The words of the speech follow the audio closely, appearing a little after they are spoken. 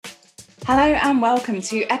Hello and welcome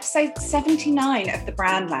to episode 79 of The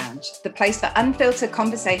Brand Lounge, the place for unfiltered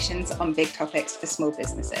conversations on big topics for small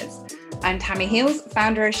businesses. I'm Tammy Heels,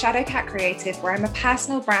 founder of Shadowcat Creative, where I'm a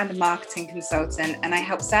personal brand and marketing consultant, and I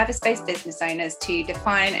help service-based business owners to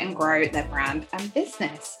define and grow their brand and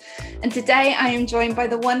business. And today I am joined by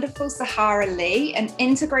the wonderful Sahara Lee, an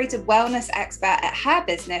integrated wellness expert at her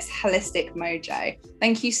business, Holistic Mojo.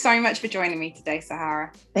 Thank you so much for joining me today,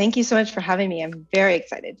 Sahara. Thank you so much for having me. I'm very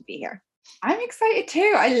excited to be here. I'm excited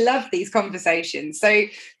too. I love these conversations. So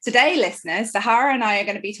today, listeners, Sahara and I are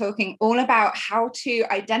going to be talking all about how to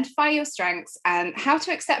identify your strengths and how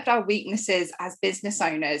to accept our weaknesses as business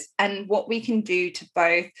owners and what we can do to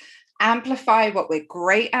both amplify what we're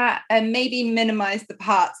great at and maybe minimize the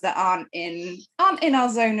parts that aren't in our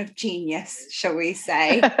zone of genius, shall we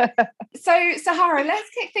say. So Sahara, let's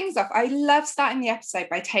kick things off. I love starting the episode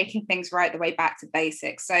by taking things right the way back to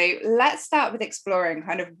basics. So let's start with exploring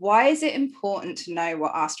kind of why is it important to know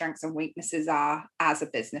what our strengths and weaknesses are as a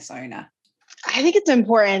business owner? I think it's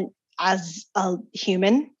important as a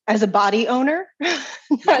human, as a body owner,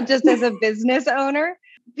 not just as a business owner,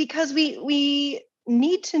 because we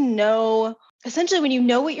need to know, essentially, when you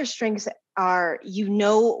know what your strengths are, you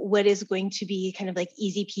know what is going to be kind of like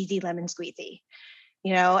easy peasy lemon squeezy,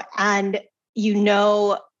 and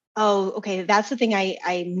oh, okay, that's the thing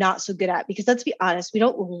I'm not so good at, because let's be honest, we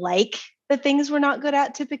don't like the things we're not good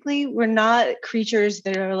at. Typically, we're not creatures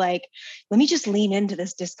that are like, let me just lean into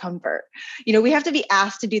this discomfort. We have to be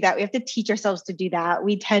asked to do that. We have to teach ourselves to do that.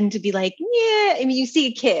 We tend to be like, yeah, I mean, you see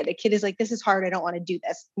a kid is like, this is hard. I don't want to do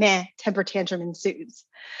this. Meh, temper tantrum ensues.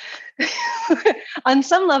 On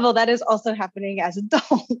some level, that is also happening as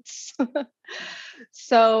adults.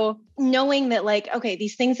 So knowing that, like, okay,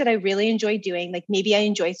 these things that I really enjoy doing, like maybe I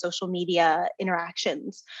enjoy social media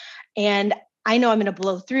interactions, and I know I'm going to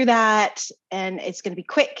blow through that, and it's going to be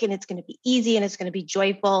quick and it's going to be easy and it's going to be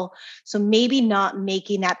joyful. So maybe not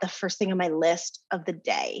making that the first thing on my list of the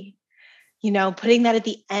day, putting that at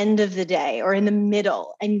the end of the day or in the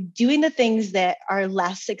middle, and doing the things that are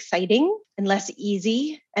less exciting and less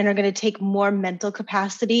easy and are going to take more mental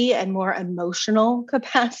capacity and more emotional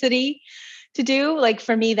capacity to do. Like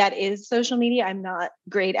for me, that is social media. I'm not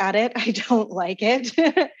great at it. I don't like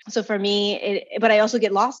it. So for me, but I also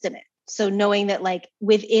get lost in it. So knowing that, like,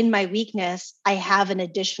 within my weakness, I have an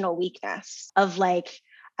additional weakness of, like,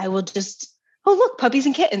 I will just, oh, look, puppies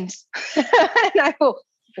and kittens. And I will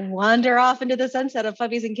wander off into the sunset of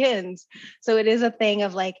puppies and kittens. So it is a thing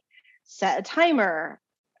of, like, set a timer.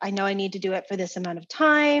 I know I need to do it for this amount of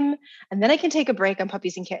time. And then I can take a break on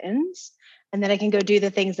puppies and kittens. And then I can go do the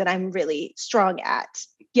things that I'm really strong at.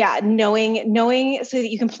 Yeah, knowing so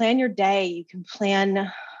that you can plan your day, you can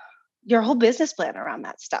plan your whole business plan around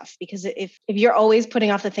that stuff. Because if you're always putting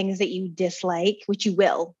off the things that you dislike, which you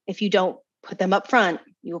will, if you don't put them up front,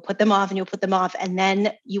 you will put them off and you'll put them off. And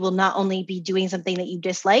then you will not only be doing something that you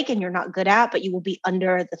dislike and you're not good at, but you will be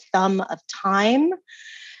under the thumb of time.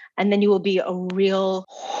 And then you will be a real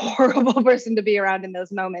horrible person to be around in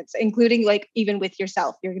those moments, including, like, even with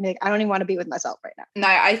yourself. You're going to be like, I don't even want to be with myself right now. No,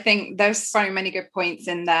 I think there's so many good points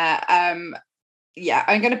in there. Yeah,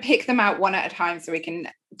 I'm going to pick them out one at a time so we can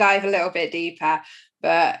dive a little bit deeper.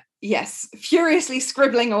 But yes, furiously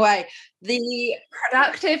scribbling away. The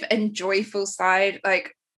productive and joyful side,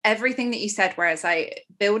 like everything that you said, whereas like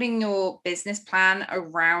building your business plan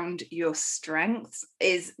around your strengths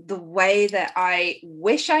is the way that I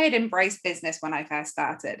wish I had embraced business when I first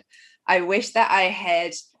started. I wish that I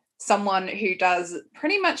had someone who does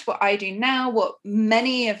pretty much what I do now, what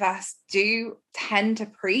many of us do tend to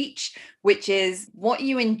preach, which is what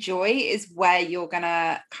you enjoy is where you're going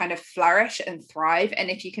to kind of flourish and thrive.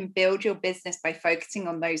 And if you can build your business by focusing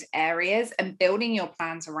on those areas and building your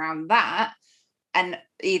plans around that, and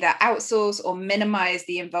either outsource or minimize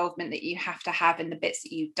the involvement that you have to have in the bits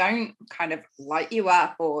that you don't kind of light you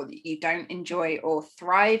up or that you don't enjoy or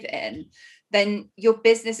thrive in, then your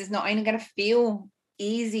business is not only going to feel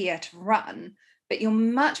easier to run, but you're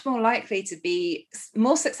much more likely to be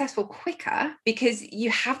more successful quicker because you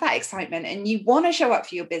have that excitement and you want to show up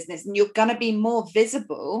for your business, and you're going to be more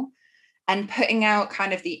visible and putting out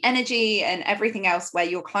kind of the energy and everything else where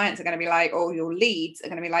your clients are going to be like, or your leads are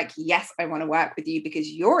going to be like, yes, I want to work with you because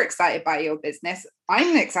you're excited by your business.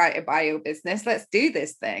 I'm excited by your business. Let's do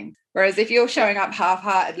this thing. Whereas if you're showing up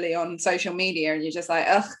half-heartedly on social media and you're just like,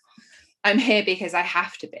 ugh, I'm here because I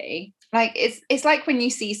have to be, Like it's like when you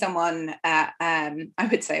see someone at I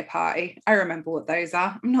would say a party. I remember what those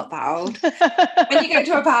are. I'm not that old. When you go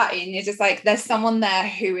to a party and you're just like, there's someone there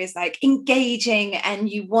who is like engaging and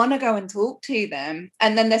you want to go and talk to them.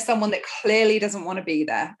 And then there's someone that clearly doesn't want to be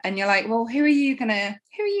there. And you're like, well, who are you gonna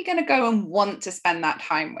go and want to spend that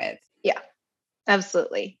time with? Yeah,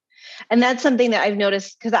 absolutely. And that's something that I've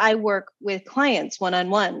noticed because I work with clients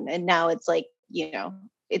one-on-one, and now it's like,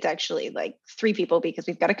 it's actually like 3 people because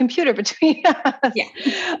we've got a computer between us.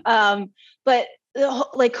 Yeah. But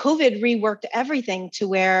like COVID reworked everything to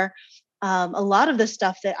where a lot of the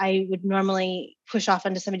stuff that I would normally push off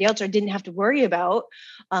onto somebody else or didn't have to worry about,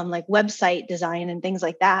 like website design and things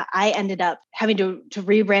like that, I ended up having to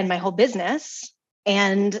rebrand my whole business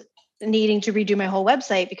and needing to redo my whole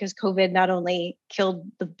website because COVID not only killed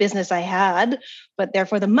the business I had, but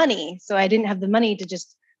therefore the money. So I didn't have the money to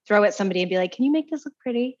just throw at somebody and be like, can you make this look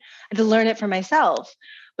pretty? I had to learn it for myself.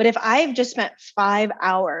 But if I've just spent 5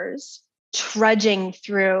 hours trudging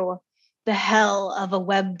through the hell of a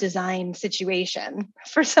web design situation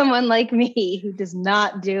for someone like me who does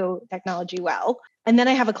not do technology well, and then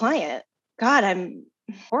I have a client, God, I'm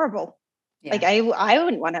horrible. Yeah. Like I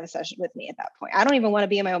wouldn't want to have a session with me at that point. I don't even want to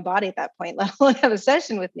be in my own body at that point, let alone have a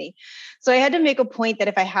session with me. So I had to make a point that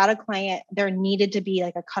if I had a client, there needed to be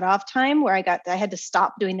like a cutoff time where I had to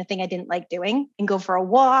stop doing the thing I didn't like doing and go for a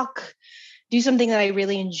walk, do something that I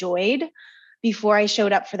really enjoyed before I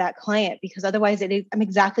showed up for that client, because otherwise I'm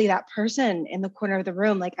exactly that person in the corner of the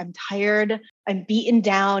room. Like I'm tired, I'm beaten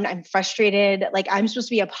down, I'm frustrated. Like I'm supposed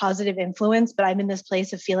to be a positive influence, but I'm in this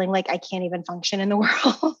place of feeling like I can't even function in the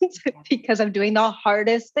world because I'm doing the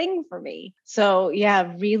hardest thing for me. So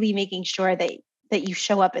yeah, really making sure that you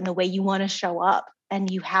show up in the way you want to show up,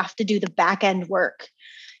 and you have to do the back end work,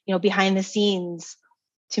 behind the scenes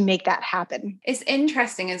to make that happen. It's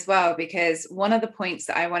interesting as well, because one of the points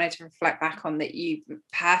that I wanted to reflect back on that you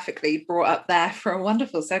perfectly brought up there for a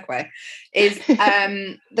wonderful segue is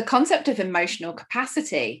the concept of emotional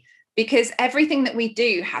capacity, because everything that we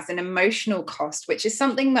do has an emotional cost, which is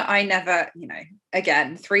something that I never,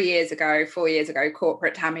 again, 3 years ago, 4 years ago,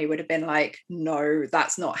 corporate Tammy would have been like, no,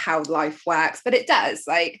 that's not how life works. But it does.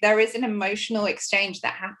 Like there is an emotional exchange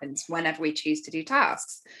that happens whenever we choose to do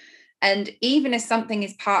tasks. And even if something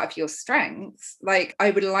is part of your strengths, like I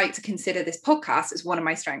would like to consider this podcast as one of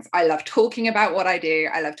my strengths. I love talking about what I do.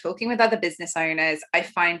 I love talking with other business owners. I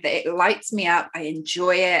find that it lights me up. I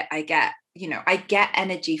enjoy it. I get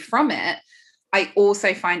energy from it. I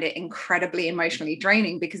also find it incredibly emotionally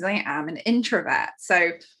draining because I am an introvert.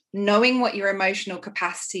 So knowing what your emotional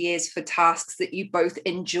capacity is for tasks that you both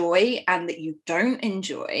enjoy and that you don't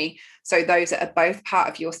enjoy, so those that are both part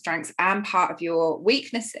of your strengths and part of your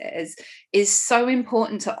weaknesses, is so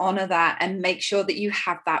important to honor that and make sure that you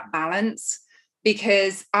have that balance.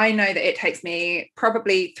 Because I know that it takes me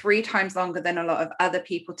probably 3 times longer than a lot of other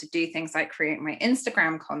people to do things like create my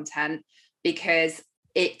Instagram content, because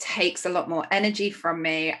it takes a lot more energy from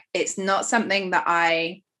me. It's not something that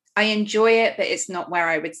I enjoy it, but it's not where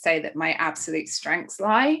I would say that my absolute strengths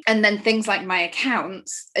lie. And then things like my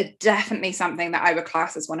accounts are definitely something that I would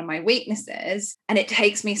class as one of my weaknesses. And it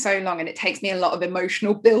takes me so long, and it takes me a lot of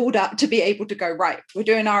emotional build up to be able to go, right, we're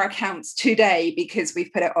doing our accounts today because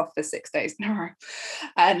we've put it off for 6 days in a row.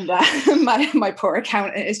 And my poor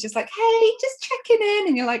accountant is just like, hey, just checking in.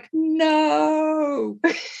 And you're like, no.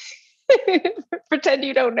 Pretend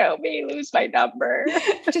you don't know me, lose my number.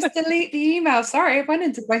 Just delete the email. Sorry, I went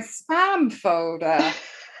into my spam folder.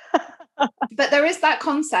 But there is that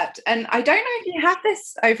concept. And I don't know if you have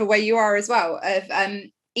this over where you are as well, of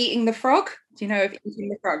eating the frog. Do you know of eating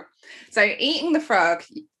the frog? So eating the frog,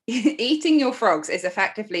 eating your frogs is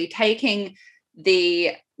effectively taking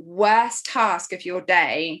the worst task of your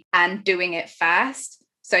day and doing it fast.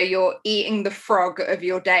 So you're eating the frog of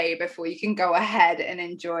your day before you can go ahead and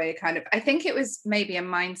enjoy I think it was maybe a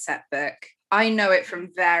mindset book. I know it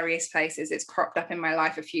from various places. It's cropped up in my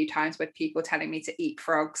life a few times with people telling me to eat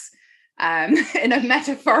frogs in a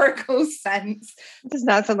metaphorical sense. It does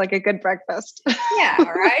not sound like a good breakfast. Yeah,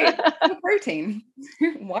 right. Protein.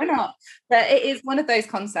 Why not? But it is one of those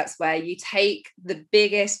concepts where you take the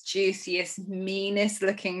biggest, juiciest, meanest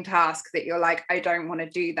looking task that you're like, I don't want to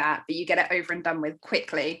do that, but you get it over and done with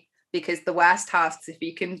quickly, because the worst tasks, if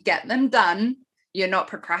you can get them done, you're not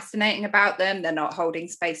procrastinating about them. They're not holding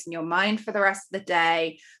space in your mind for the rest of the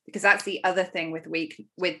day, because that's the other thing with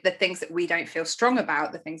the things that we don't feel strong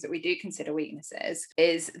about, the things that we do consider weaknesses,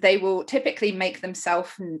 is they will typically make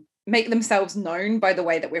themselves make themselves known by the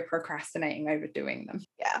way that we're procrastinating over doing them.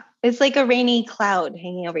 Yeah. It's like a rainy cloud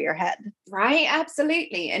hanging over your head. Right,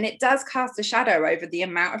 absolutely. And it does cast a shadow over the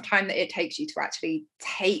amount of time that it takes you to actually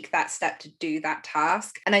take that step to do that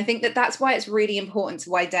task. And I think that that's why it's really important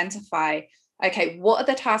to identify, okay, what are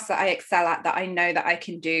the tasks that I excel at that I know that I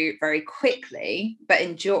can do very quickly, but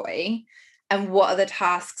enjoy? And what are the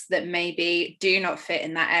tasks that maybe do not fit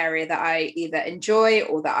in that area that I either enjoy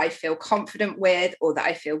or that I feel confident with or that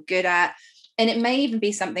I feel good at? And it may even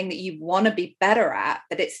be something that you want to be better at,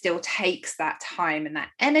 but it still takes that time and that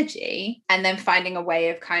energy. And then finding a way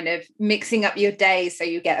of kind of mixing up your day so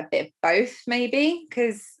you get a bit of both, maybe.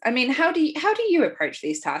 Because I mean, how do you approach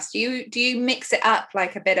these tasks? Do you mix it up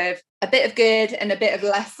like a bit of good and a bit of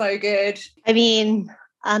less so good? I mean,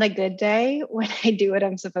 on a good day, when I do what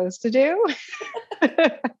I'm supposed to do,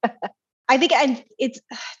 I think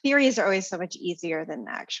theories are always so much easier than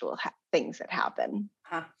actual things that happen.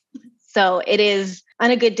 Huh. So it is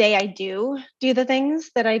on a good day, I do the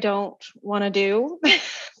things that I don't want to do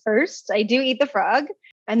first. I do eat the frog.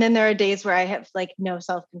 And then there are days where I have like no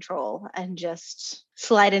self-control and just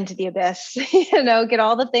slide into the abyss, get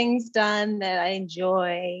all the things done that I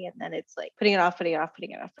enjoy. And then it's like putting it off.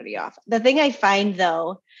 The thing I find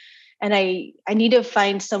though, and I need to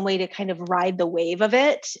find some way to kind of ride the wave of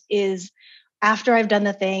it, is after I've done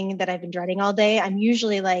the thing that I've been dreading all day, I'm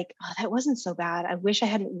usually like, oh, that wasn't so bad. I wish I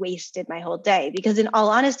hadn't wasted my whole day. Because in all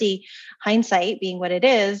honesty, hindsight being what it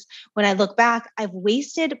is, when I look back, I've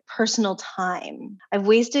wasted personal time. I've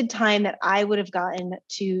wasted time that I would have gotten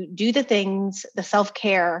to do the things, the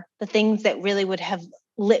self-care, the things that really would have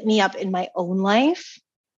lit me up in my own life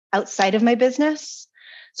outside of my business.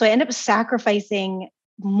 So I end up sacrificing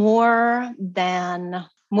more than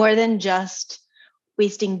just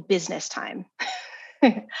wasting business time.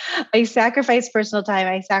 I sacrifice personal time.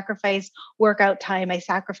 I sacrifice workout time. I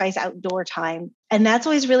sacrifice outdoor time. And that's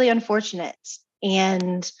always really unfortunate.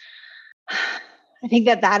 And I think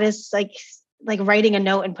that is like writing a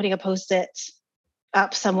note and putting a Post-it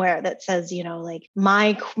up somewhere that says, like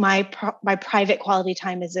my private quality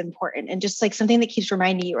time is important. And just like something that keeps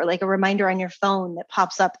reminding you, or like a reminder on your phone that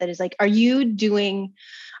pops up that is like, are you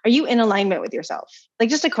in alignment with yourself? Like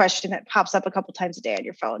just a question that pops up a couple times a day on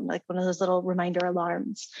your phone, like one of those little reminder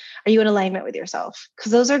alarms. Are you in alignment with yourself?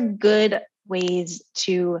 Because those are good ways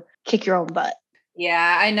to kick your own butt.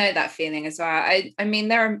 Yeah, I know that feeling as well. I mean,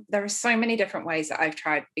 there are so many different ways that I've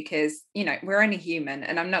tried because, we're only human,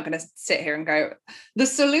 and I'm not going to sit here and go, the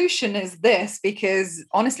solution is this, because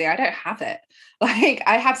honestly, I don't have it. Like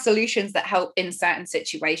I have solutions that help in certain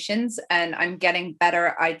situations, and I'm getting better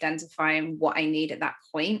at identifying what I need at that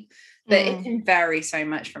point. But it can vary so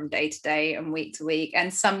much from day to day and week to week.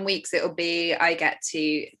 And some weeks it'll be, I get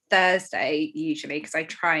to Thursday usually, because I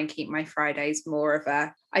try and keep my Fridays more of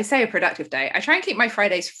a productive day. I try and keep my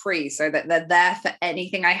Fridays free so that they're there for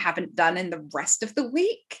anything I haven't done in the rest of the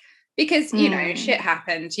week. Because, shit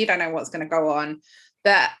happens. You don't know what's going to go on.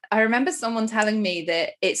 But I remember someone telling me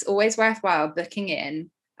that it's always worthwhile booking in.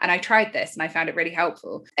 And I tried this and I found it really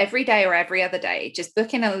helpful. Every day or every other day, just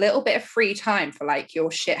book in a little bit of free time for like your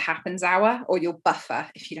shit happens hour, or your buffer,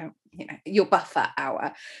 if you don't, your buffer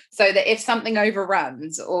hour. So that if something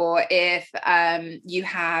overruns, or if you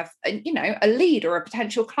have, a lead or a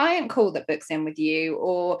potential client call that books in with you,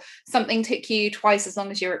 or something took you twice as long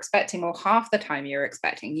as you're expecting, or half the time you're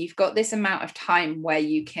expecting, you've got this amount of time where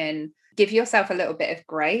you can give yourself a little bit of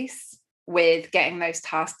grace with getting those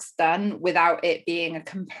tasks done without it being a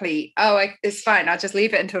complete, it's fine, I'll just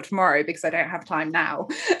leave it until tomorrow because I don't have time now.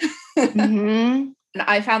 And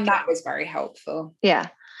I found that was very helpful. Yeah.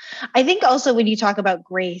 I think also when you talk about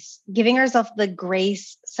grace, giving ourselves the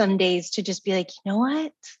grace some days to just be like, you know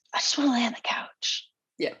what? I just want to lay on the couch.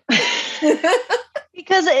 Yeah.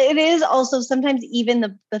 Because it is also sometimes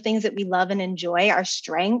even the things that we love and enjoy, our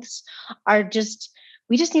strengths are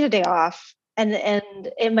we just need a day off. And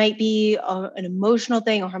it might be an emotional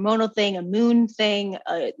thing, a hormonal thing, a moon thing,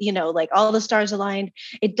 like all the stars aligned.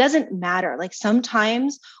 It doesn't matter. Like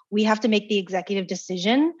sometimes we have to make the executive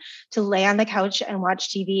decision to lay on the couch and watch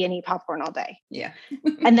TV and eat popcorn all day. Yeah.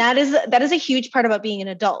 And that is a huge part about being an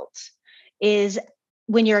adult. Is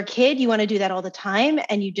when you're a kid, you want to do that all the time,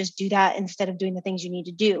 and you just do that instead of doing the things you need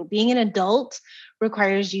to do. Being an adult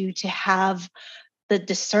requires you to have the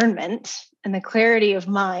discernment and the clarity of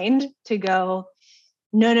mind to go,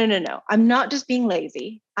 no. I'm not just being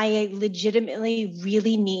lazy. I legitimately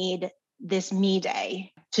really need this me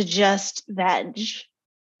day to just veg,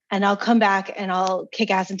 and I'll come back and I'll kick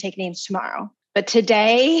ass and take names tomorrow. But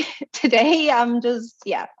today I'm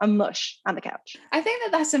mush on the couch. I think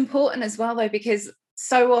that that's important as well, though, because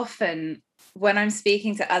so often when I'm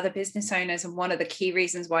speaking to other business owners, and one of the key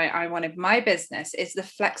reasons why I wanted my business is the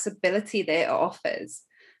flexibility that it offers.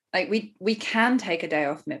 Like we can take a day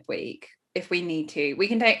off midweek if we need to. We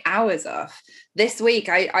can take hours off. This week,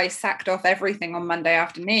 I sacked off everything on Monday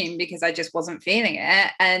afternoon because I just wasn't feeling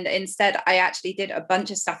it. And instead, I actually did a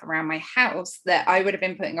bunch of stuff around my house that I would have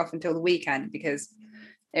been putting off until the weekend because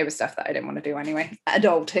it was stuff that I didn't want to do anyway.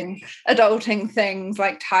 Adulting things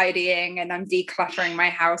like tidying, and I'm decluttering my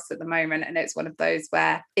house at the moment. And it's one of those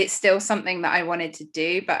where it's still something that I wanted to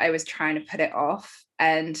do, but I was trying to put it off,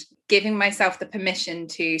 and giving myself the permission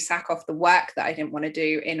to sack off the work that I didn't want to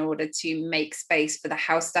do in order to make space for the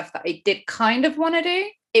house stuff that I did kind of want to do.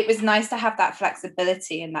 It was nice to have that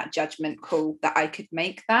flexibility and that judgment call that I could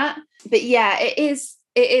make that. But yeah, it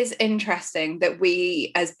is interesting that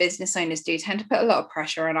we as business owners do tend to put a lot of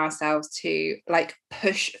pressure on ourselves to like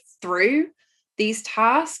push through these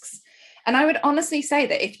tasks. And I would honestly say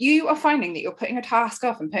that if you are finding that you're putting a task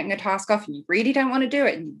off and you really don't want to do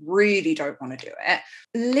it and you really don't want to do it,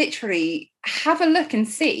 literally have a look and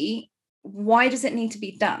see, why does it need to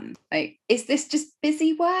be done? Like, is this just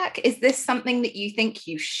busy work? Is this something that you think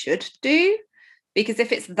you should do? Because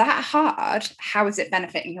if it's that hard, how is it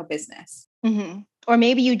benefiting your business? Mm-hmm. Or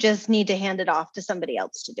maybe you just need to hand it off to somebody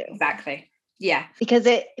else to do. Exactly. Yeah. Because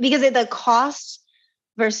the cost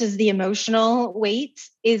versus the emotional weight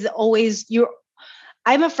is always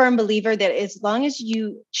I'm a firm believer that as long as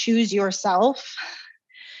you choose yourself,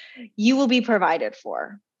 you will be provided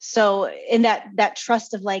for. So in that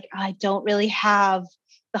trust of like, I don't really have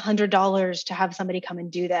the $100 to have somebody come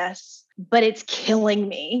and do this, but it's killing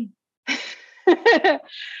me.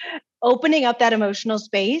 Opening up that emotional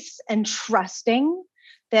space and trusting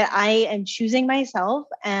that I am choosing myself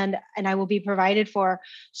and I will be provided for.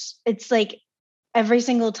 It's like every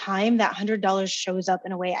single time that $100 shows up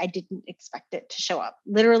in a way I didn't expect it to show up.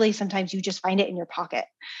 Literally, sometimes you just find it in your pocket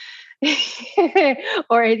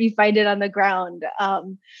or you find it on the ground.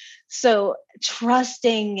 So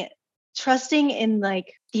trusting in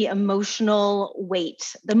like the emotional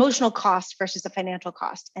weight, the emotional cost versus the financial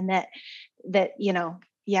cost. And that,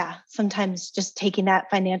 sometimes just taking that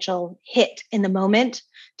financial hit in the moment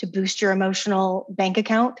to boost your emotional bank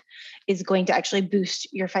account is going to actually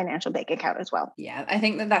boost your financial bank account as well. Yeah, I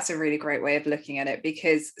think that that's a really great way of looking at it,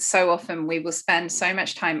 because so often we will spend so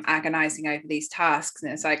much time agonizing over these tasks.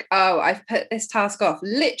 And it's like, oh, I've put this task off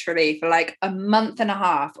literally for like a month and a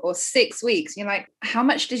half or 6 weeks. You're like, how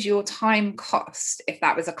much does your time cost if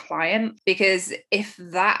that was a client? Because if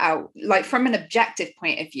that, like from an objective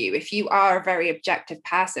point of view, if you are a very objective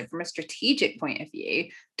person from a strategic point of view,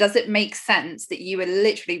 does it make sense that you are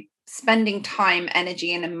literally spending time,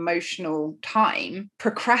 energy, and emotional time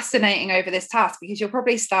procrastinating over this task? Because you'll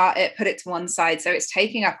probably start it, put it to one side. So it's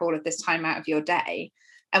taking up all of this time out of your day.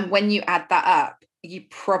 And when you add that up, you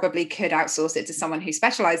probably could outsource it to someone who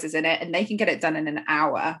specializes in it and they can get it done in an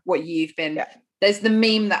hour. What you've been... Yeah. There's the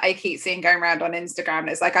meme that I keep seeing going around on Instagram.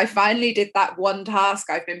 It's like, I finally did that one task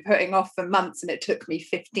I've been putting off for months and it took me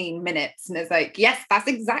 15 minutes. And it's like, yes, that's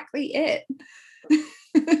exactly it.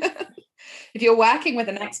 If you're working with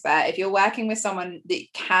an expert, if you're working with someone that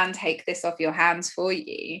can take this off your hands for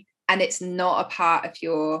you, and it's not a part of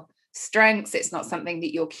your strengths, it's not something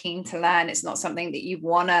that you're keen to learn, it's not something that you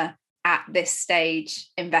want to, at this stage,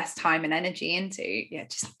 invest time and energy into, yeah,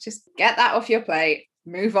 just get that off your plate,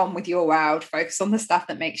 move on with your world, focus on the stuff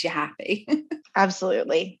that makes you happy.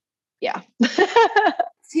 Absolutely. Yeah.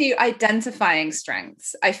 To identifying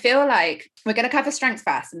strengths, I feel like we're going to cover strengths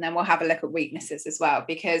first and then we'll have a look at weaknesses as well,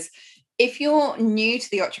 because if you're new to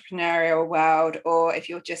the entrepreneurial world or if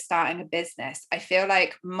you're just starting a business, I feel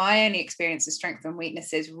like my only experience of strengths and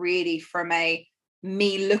weaknesses really from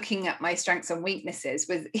me looking at my strengths and weaknesses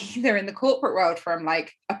was either in the corporate world from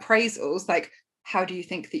like appraisals, like how do you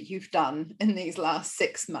think that you've done in these last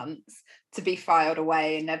 6 months, to be filed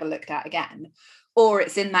away and never looked at again. Or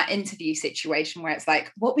it's in that interview situation where it's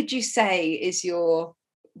like, what would you say is your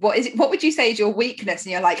weakness?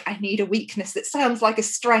 And you're like, I need a weakness that sounds like a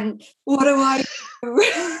strength. What do I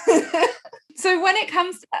do? So when it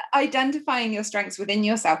comes to identifying your strengths within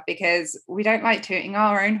yourself, because we don't like tooting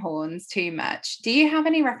our own horns too much, do you have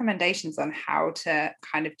any recommendations on how to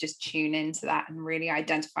kind of just tune into that and really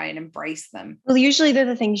identify and embrace them? Well, usually they're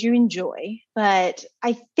the things you enjoy, but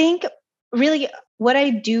I think really what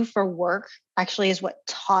I do for work actually is what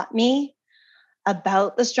taught me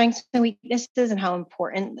about the strengths and weaknesses and how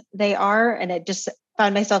important they are. And I just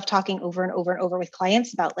found myself talking over and over and over with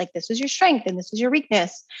clients about like, this is your strength and this is your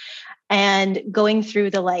weakness, and going through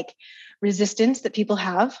the like resistance that people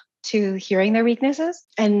have to hearing their weaknesses.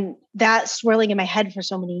 And that's swirling in my head for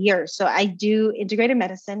so many years. So I do integrated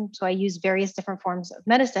medicine. So I use various different forms of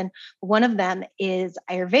medicine. One of them is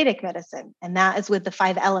Ayurvedic medicine, and that is with the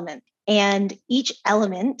 5 elements. And each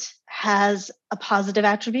element has a positive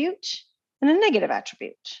attribute and a negative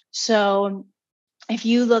attribute. So if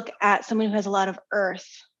you look at someone who has a lot of earth,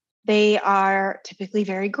 they are typically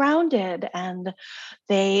very grounded and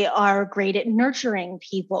they are great at nurturing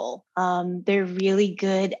people. They're really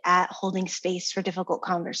good at holding space for difficult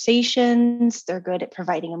conversations. They're good at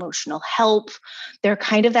providing emotional help. They're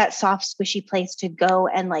kind of that soft, squishy place to go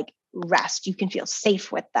and like rest. You can feel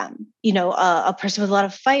safe with them. You know, a person with a lot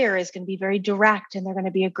of fire is going to be very direct and they're going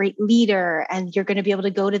to be a great leader. And you're going to be able to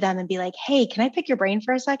go to them and be like, hey, can I pick your brain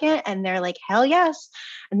for a second? And they're like, hell yes.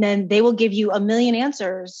 And then they will give you a million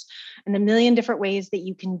answers and a million different ways that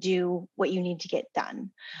you can do what you need to get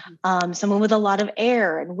done. Someone with a lot of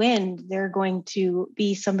air and wind, they're going to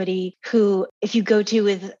be somebody who, if you go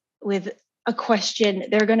to with a question,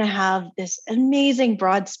 they're going to have this amazing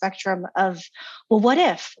broad spectrum of, well, what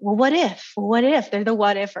if? Well, what if? Well, what if? They're the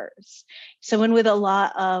what ifers. Someone with a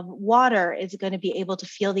lot of water is going to be able to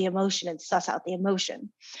feel the emotion and suss out the emotion.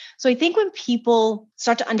 So I think when people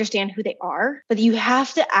start to understand who they are, but you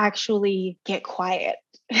have to actually get quiet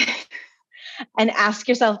and ask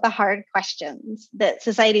yourself the hard questions that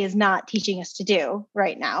society is not teaching us to do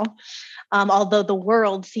right now. Although the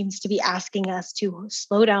world seems to be asking us to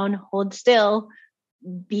slow down, hold still,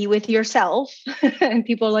 be with yourself. And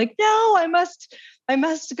people are like, no, I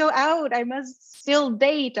must go out. I must still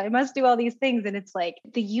date. I must do all these things. And it's like,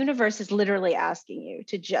 the universe is literally asking you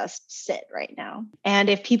to just sit right now. And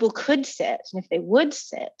if people could sit, and if they would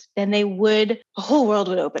sit, then the whole world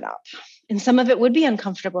would open up. And some of it would be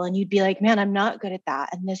uncomfortable. And you'd be like, man, I'm not good at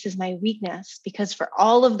that. And this is my weakness. Because for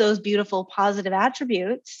all of those beautiful positive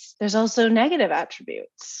attributes, there's also negative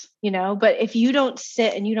attributes, you know? But if you don't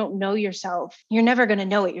sit and you don't know yourself, you're never going to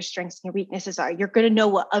know what your strengths and your weaknesses are. You're going to know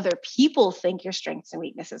what other people think your strengths and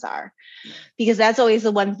weaknesses are. Because that's always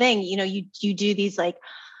the one thing, you know, you do these like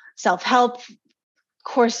self-help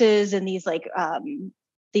courses and these like,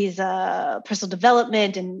 these personal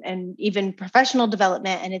development and even professional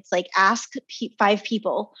development. And it's like, ask 5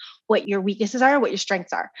 people what your weaknesses are, what your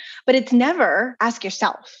strengths are. But it's never ask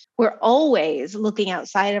yourself. We're always looking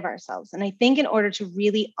outside of ourselves. And I think in order to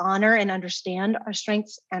really honor and understand our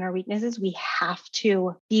strengths and our weaknesses, we have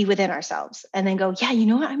to be within ourselves and then go, yeah, you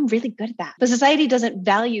know what? I'm really good at that. But society doesn't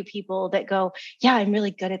value people that go, yeah, I'm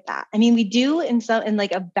really good at that. I mean, we do in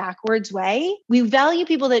like a backwards way. We value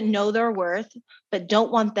people that know their worth, but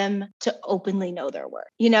don't want them to openly know their worth.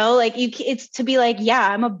 You know, like it's to be like, yeah,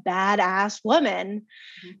 I'm a badass woman.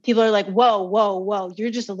 Mm-hmm. People are like, whoa,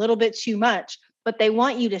 you're just a little bit too much. But they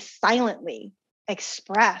want you to silently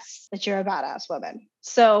express that you're a badass woman.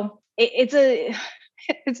 So it's a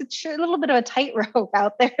little bit of a tightrope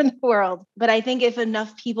out there in the world. But I think if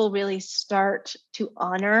enough people really start to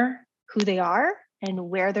honor who they are and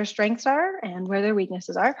where their strengths are and where their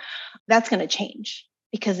weaknesses are, that's going to change.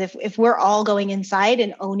 Because if we're all going inside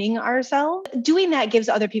and owning ourselves, doing that gives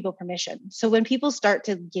other people permission. So when people start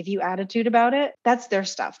to give you attitude about it, that's their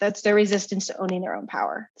stuff. That's their resistance to owning their own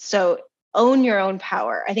power. So own your own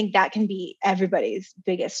power. I think that can be everybody's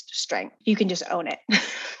biggest strength. You can just own it.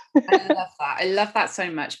 I love that. I love that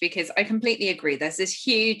so much because I completely agree. There's this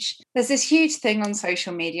huge thing on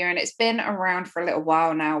social media, and it's been around for a little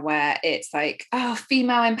while now where it's like, oh,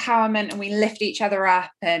 female empowerment, and we lift each other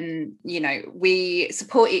up, and you know, we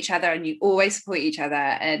support each other, and you always support each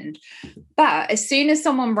other. But as soon as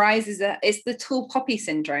someone rises, it's the tall poppy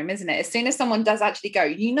syndrome, isn't it? As soon as someone does actually go,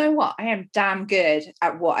 you know what, I am damn good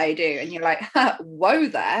at what I do, and you're like, whoa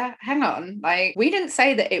there, hang on, like we didn't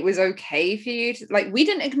say that it was okay for you to, like, we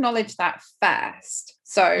didn't acknowledge that first.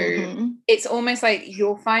 So it's almost like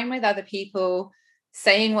you're fine with other people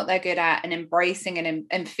saying what they're good at and embracing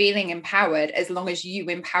and feeling empowered as long as you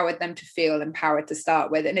empowered them to feel empowered to start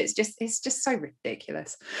with. And it's just so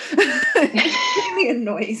ridiculous. It really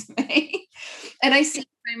annoys me. And I see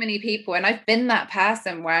so many people, and I've been that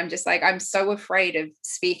person where I'm just like, I'm so afraid of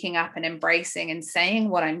speaking up and embracing and saying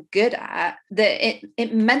what I'm good at, that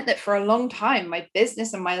it meant that for a long time, my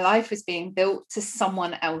business and my life was being built to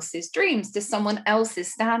someone else's dreams, to someone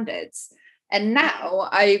else's standards. And now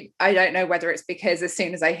I don't know whether it's because as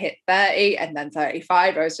soon as I hit 30 and then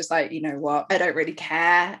 35, I was just like, you know what, I don't really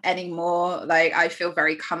care anymore. Like, I feel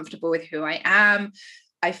very comfortable with who I am.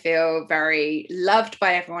 I feel very loved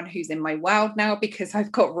by everyone who's in my world now because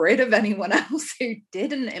I've got rid of anyone else who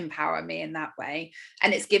didn't empower me in that way.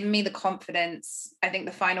 And it's given me the confidence. I think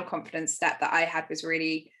the final confidence step that I had was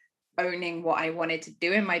really owning what I wanted to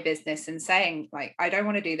do in my business and saying, like, I don't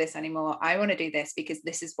want to do this anymore. I want to do this because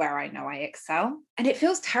this is where I know I excel. And it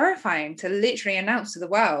feels terrifying to literally announce to the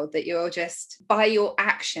world that you're just, by your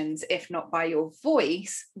actions, if not by your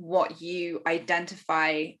voice, what you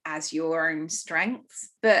identify as your own strengths.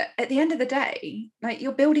 But at the end of the day, like,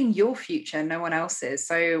 you're building your future, no one else's.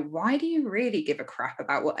 So why do you really give a crap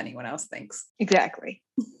about what anyone else thinks? Exactly.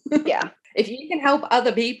 Yeah. If you can help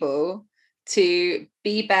other people to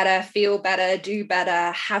be better, feel better, do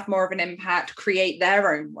better, have more of an impact, create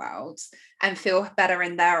their own worlds and feel better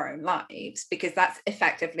in their own lives, because that's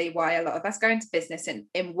effectively why a lot of us go into business, and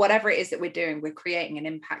in whatever it is that we're doing, we're creating an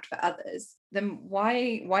impact for others. Then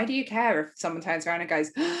why do you care if someone turns around and goes,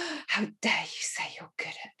 oh, how dare you say you're good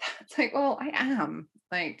at that? It's like, well, I am.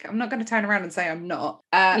 Like, I'm not going to turn around and say I'm not.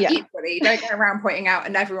 Equally, don't go around pointing out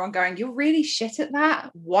and everyone going, you're really shit at that.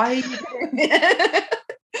 Why are you doing it?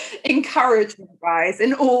 Encouragement, guys,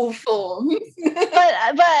 in all forms. but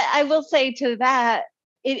I will say to that,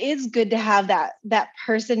 it is good to have that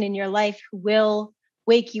person in your life who will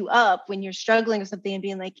wake you up when you're struggling with something and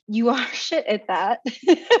being like, you are shit at that.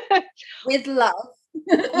 With love.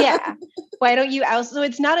 Yeah. Why don't you also, so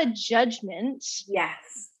it's not a judgment. Yes.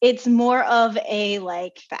 It's more of a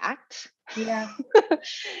like fact. Yeah.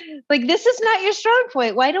 Like, this is not your strong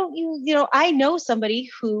point. Why don't you, I know somebody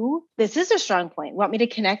who this is a strong point. Want me to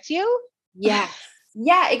connect you? Yes.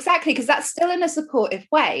 Yeah, exactly. Because that's still in a supportive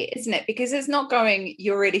way, isn't it? Because it's not going,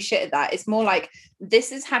 you're really shit at that. It's more like,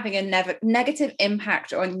 this is having a negative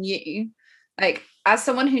impact on you. Like, as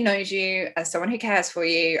someone who knows you, as someone who cares for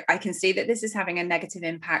you, I can see that this is having a negative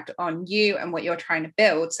impact on you and what you're trying to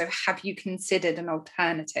build. So have you considered an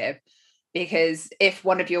alternative? Because if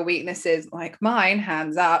one of your weaknesses, like mine,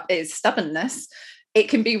 hands up, is stubbornness, it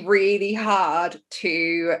can be really hard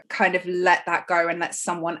to kind of let that go and let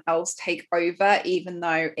someone else take over, even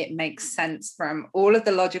though it makes sense from all of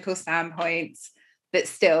the logical standpoints. But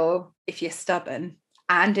still, if you're stubborn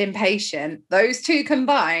and impatient, those two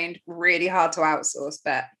combined, really hard to outsource.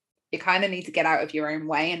 But you kind of need to get out of your own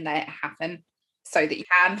way and let it happen so that you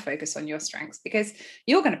can focus on your strengths, because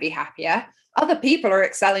you're going to be happier. Other people are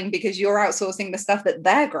excelling because you're outsourcing the stuff that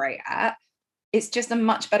they're great at. It's just a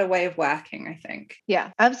much better way of working, I think.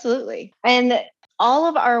 Yeah, absolutely. And all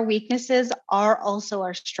of our weaknesses are also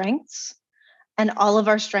our strengths, and all of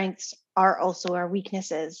our strengths are also our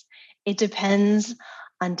weaknesses. It depends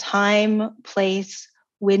on time, place,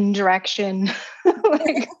 wind direction,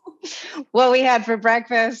 like what we had for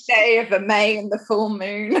breakfast. Day of the May and the full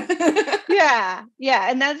moon. Yeah.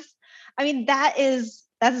 And that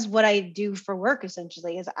is what I do for work,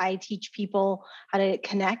 essentially, is I teach people how to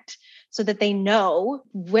connect so that they know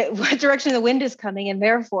what direction the wind is coming, and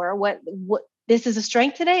therefore what this is a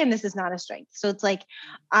strength today and this is not a strength. So it's like,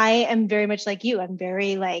 I am very much like you. I'm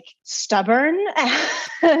very like stubborn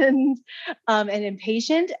and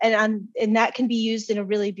impatient, and that can be used in a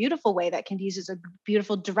really beautiful way. That can be used as a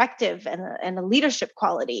beautiful directive and a leadership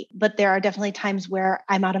quality. But there are definitely times where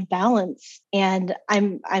I'm out of balance and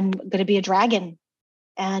I'm going to be a dragon.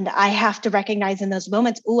 And I have to recognize in those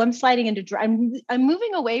moments, I'm sliding into, I'm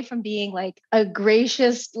moving away from being like a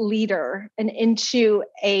gracious leader and into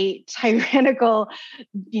a tyrannical,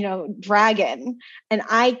 dragon. And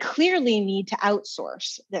I clearly need to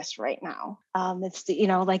outsource this right now. It's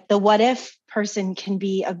like the what if person can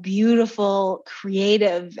be a beautiful,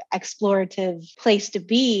 creative, explorative place to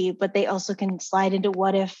be, but they also can slide into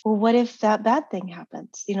what if that bad thing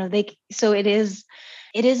happens? So it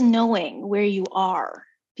is knowing where you are,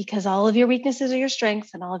 because all of your weaknesses are your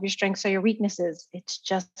strengths and all of your strengths are your weaknesses. It's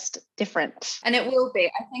just different. And it will be.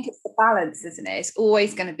 I think it's the balance, isn't it? It's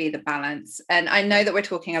always going to be the balance. And I know that we're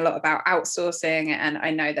talking a lot about outsourcing, and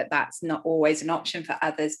I know that that's not always an option for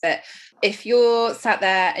others. But if you're sat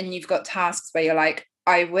there and you've got tasks where you're like,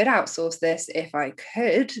 I would outsource this if I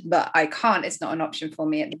could, but I can't. It's not an option for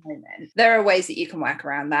me at the moment. There are ways that you can work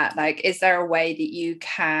around that. Like, is there a way that you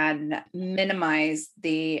can minimize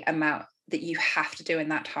the amount that you have to do in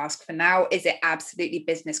that task for now? Is it absolutely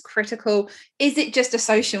business critical? Is it just a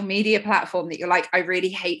social media platform that you're like, I really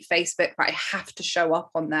hate Facebook, but I have to show up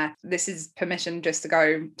on there? This is permission just to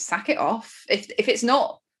go sack it off. If it's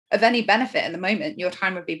not of any benefit at the moment, your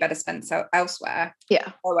time would be better spent elsewhere.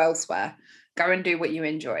 Yeah. Or elsewhere. Go and do what you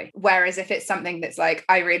enjoy. Whereas if it's something that's like,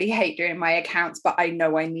 I really hate doing my accounts, but I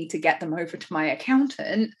know I need to get them over to my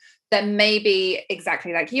accountant, then maybe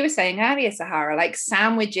exactly like you were saying earlier, Sahara, like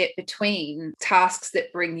sandwich it between tasks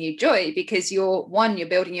that bring you joy, because you're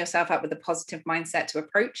building yourself up with a positive mindset to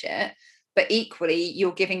approach it, but equally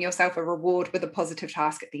you're giving yourself a reward with a positive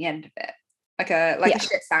task at the end of it. Like a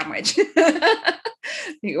shit sandwich.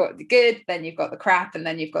 You've got the good, then you've got the crap, and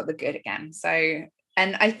then you've got the good again. So,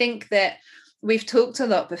 and I think that we've talked a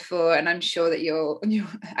lot before, and I'm sure that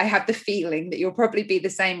I have the feeling that you'll probably be the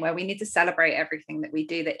same, where we need to celebrate everything that we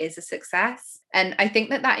do that is a success. And I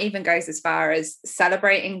think that even goes as far as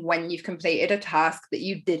celebrating when you've completed a task that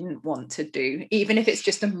you didn't want to do, even if it's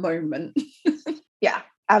just a moment. Yeah,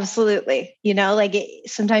 absolutely. Like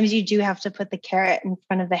sometimes you do have to put the carrot in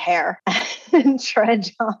front of the hare and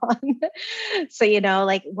trudge on. So,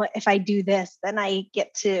 like what if I do this, then I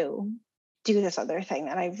get to do this other thing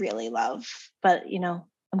that I really love. But,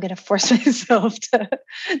 I'm going to force myself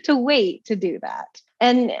to wait to do that.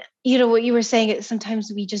 And, what you were saying is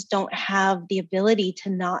sometimes we just don't have the ability to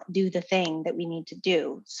not do the thing that we need to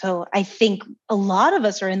do. So I think a lot of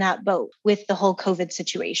us are in that boat with the whole COVID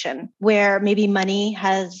situation, where maybe money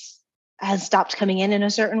has stopped coming in a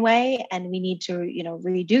certain way, and we need to,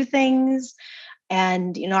 redo things.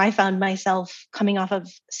 And, I found myself coming off of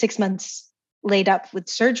 6 months laid up with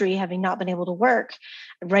surgery, having not been able to work,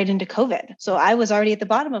 right into COVID. So I was already at the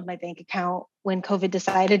bottom of my bank account when COVID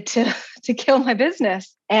decided to kill my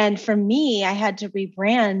business. And for me, I had to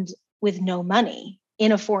rebrand with no money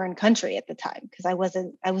in a foreign country at the time, because I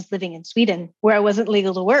was living in Sweden where I wasn't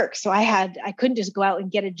legal to work. So I couldn't just go out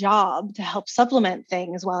and get a job to help supplement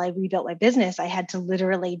things while I rebuilt my business. I had to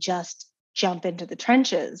literally just jump into the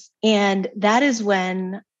trenches. And that is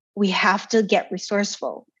when we have to get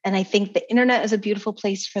resourceful. And I think the internet is a beautiful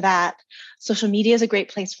place for that. Social media is a great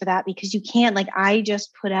place for that, because you can't, like, I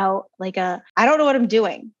just put out I don't know what I'm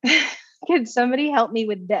doing. Can somebody help me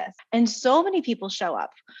with this? And so many people show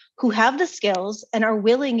up who have the skills and are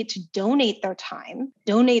willing to donate their time,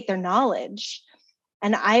 donate their knowledge.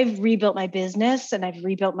 And I've rebuilt my business and I've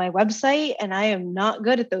rebuilt my website, and I am not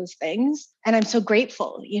good at those things. And I'm so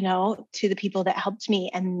grateful, to the people that helped me.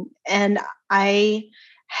 And I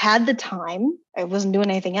had the time, I wasn't doing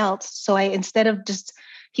anything else. So instead of just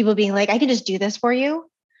people being like, I can just do this for you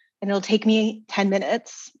and it'll take me 10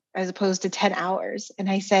 minutes as opposed to 10 hours. And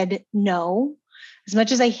I said, no, as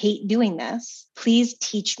much as I hate doing this, please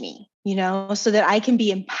teach me, so that I can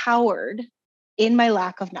be empowered in my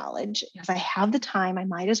lack of knowledge. Because I have the time, I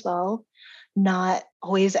might as well not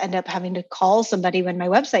always end up having to call somebody when my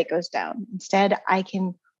website goes down. Instead, I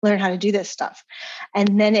can learn how to do this stuff.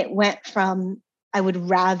 And then it went from, I would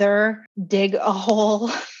rather dig a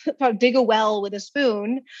well with a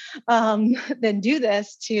spoon than do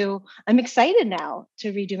this, to I'm excited now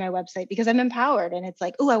to redo my website because I'm empowered. And it's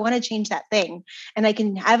like, oh, I want to change that thing. And I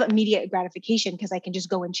can have immediate gratification because I can just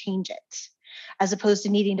go and change it, as opposed to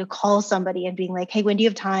needing to call somebody and being like, hey, when do you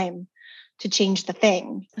have time to change the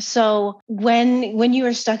thing? So when you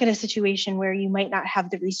are stuck in a situation where you might not have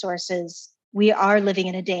the resources, we are living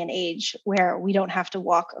in a day and age where we don't have to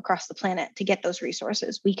walk across the planet to get those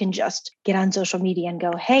resources. We can just get on social media and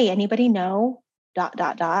go, hey, anybody know ...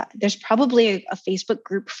 There's probably a Facebook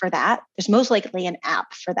group for that. There's most likely an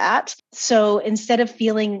app for that. So instead of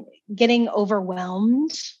getting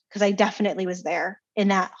overwhelmed, because I definitely was there in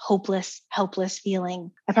that hopeless, helpless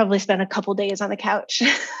feeling, I probably spent a couple days on the couch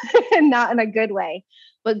and not in a good way,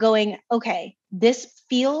 but going, okay, this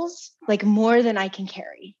feels like more than I can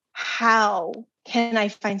carry. How can I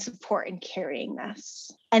find support in carrying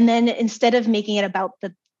this? And then instead of making it about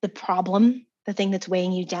the problem, the thing that's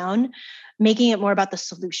weighing you down, making it more about the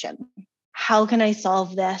solution. How can I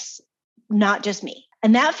solve this? Not just me.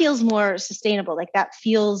 And that feels more sustainable. Like that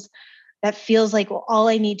feels like, well, all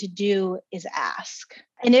I need to do is ask.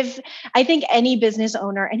 And if I think any business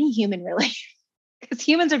owner, any human really, because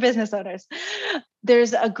humans are business owners,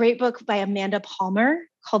 there's a great book by Amanda Palmer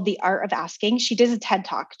called The Art of Asking. She did a TED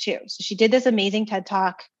Talk too. So she did this amazing TED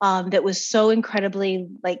Talk that was so incredibly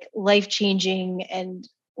life-changing and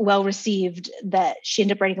well-received that she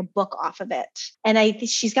ended up writing a book off of it. And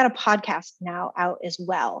she's got a podcast now out as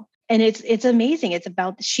well. And it's amazing. It's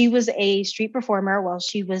about, she was a street performer while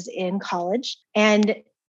she was in college. And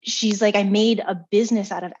she's like, I made a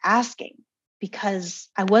business out of asking because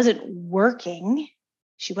I wasn't working.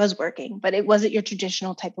 She was working, but it wasn't your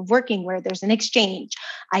traditional type of working where there's an exchange.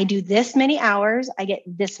 I do this many hours, I get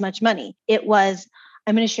this much money. It was,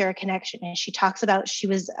 I'm going to share a connection. And she talks about, she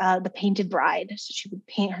was the painted bride. So she would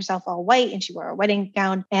paint herself all white and she wore a wedding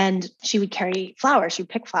gown and she would carry flowers. She would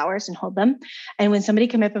pick flowers and hold them. And when somebody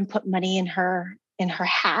came up and put money in her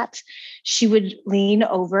hat, she would lean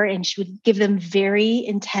over and she would give them very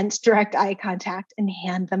intense direct eye contact and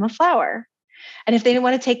hand them a flower. And if they didn't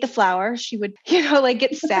want to take the flower, she would,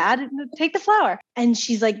 get sad and take the flower. And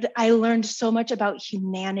she's like, I learned so much about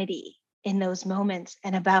humanity in those moments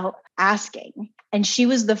and about asking. And she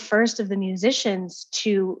was the first of the musicians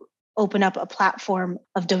to open up a platform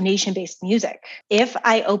of donation-based music. If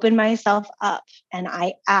I open myself up and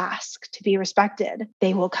I ask to be respected,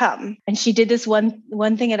 they will come. And she did this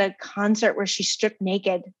one thing at a concert where she stripped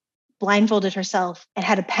naked, blindfolded herself, and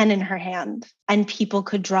had a pen in her hand, and people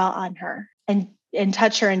could draw on her and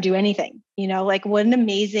touch her and do anything, like what an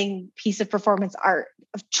amazing piece of performance art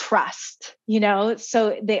of trust,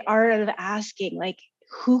 so the art of asking, like,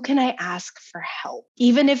 who can I ask for help?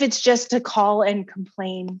 Even if it's just to call and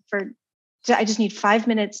complain I just need 5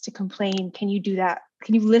 minutes to complain. Can you do that?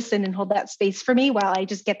 Can you listen and hold that space for me while I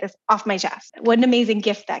just get this off my chest? What an amazing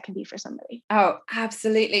gift that can be for somebody. Oh,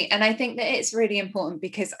 absolutely. And I think that it's really important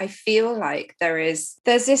because I feel like there's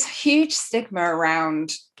this huge stigma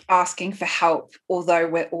around asking for help, although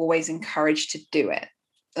we're always encouraged to do it.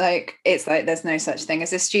 Like, it's like there's no such thing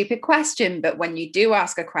as a stupid question. But when you do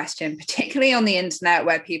ask a question, particularly on the internet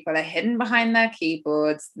where people are hidden behind their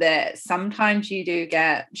keyboards, that sometimes you do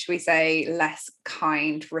get, should we say, less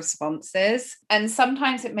kind responses. And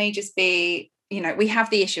sometimes it may just be, we have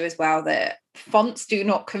the issue as well that fonts do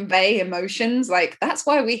not convey emotions. Like, that's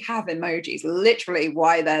why we have emojis, literally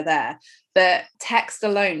why they're there. But text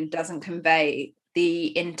alone doesn't convey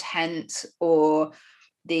the intent or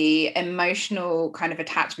the emotional kind of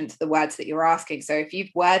attachment to the words that you're asking. So if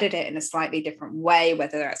you've worded it in a slightly different way,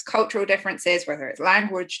 whether it's cultural differences, whether it's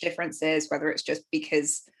language differences, whether it's just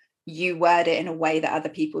because you word it in a way that other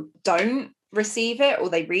people don't receive it or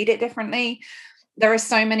they read it differently, there are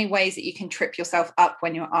so many ways that you can trip yourself up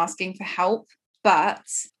when you're asking for help. But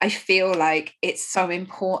I feel like it's so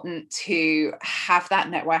important to have that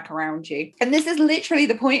network around you. And this is literally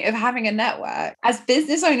the point of having a network. As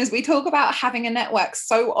business owners, we talk about having a network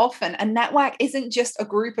so often. A network isn't just a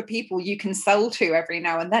group of people you can sell to every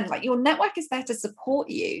now and then. Like, your network is there to support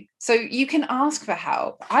you. So you can ask for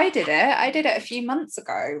help. I did it a few months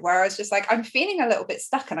ago where I was just like, I'm feeling a little bit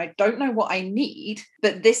stuck and I don't know what I need,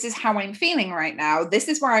 but this is how I'm feeling right now. This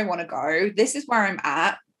is where I want to go. This is where I'm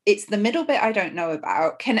at. It's the middle bit I don't know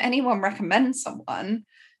about. Can anyone recommend someone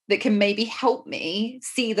that can maybe help me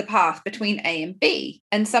see the path between A and B?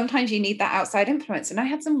 And sometimes you need that outside influence. And I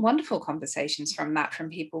had some wonderful conversations from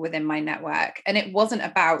people within my network. And it wasn't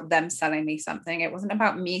about them selling me something. It wasn't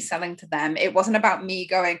about me selling to them. It wasn't about me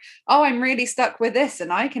going, oh, I'm really stuck with this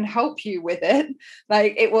and I can help you with it.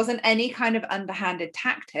 Like, it wasn't any kind of underhanded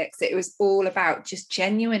tactics. It was all about just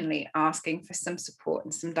genuinely asking for some support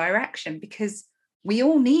and some direction, because we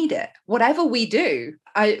all need it, whatever we do.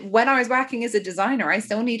 When I was working as a designer, I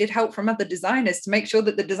still needed help from other designers to make sure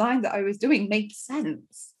that the design that I was doing made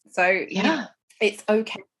sense. So yeah, it's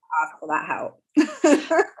okay to ask for that help.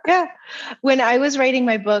 Yeah. When I was writing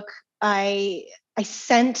my book, I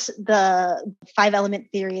sent the 5-element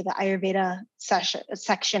theory, the Ayurveda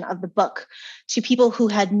section of the book, to people who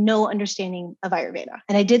had no understanding of Ayurveda.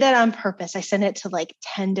 And I did that on purpose. I sent it to like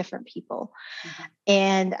 10 different people. Mm-hmm.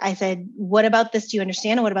 And I said, what about this do you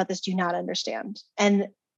understand? And what about this do you not understand? And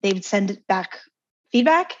they would send it back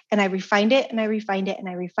feedback, and I refined it and I refined it and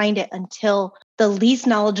I refined it until the least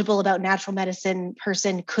knowledgeable about natural medicine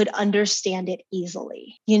person could understand it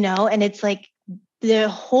easily, and it's like, the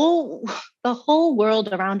whole world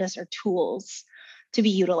around us are tools to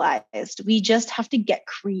be utilized. We just have to get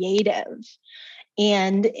creative.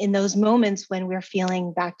 And in those moments when we're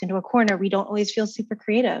feeling backed into a corner, we don't always feel super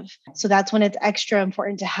creative. So that's when it's extra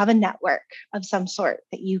important to have a network of some sort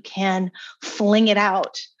that you can fling it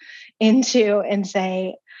out into and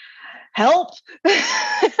say, help,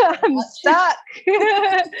 I'm stuck.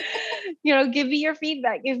 Give me your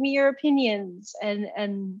feedback, give me your opinions.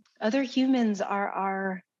 And other humans are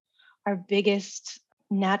our biggest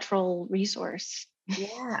natural resource.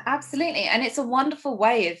 Yeah, absolutely. And it's a wonderful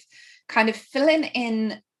way of kind of filling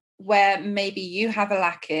in where maybe you have a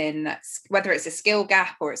lack in, whether it's a skill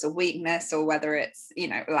gap or it's a weakness, or whether it's,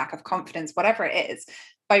 lack of confidence, whatever it is.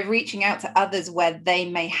 By reaching out to others where they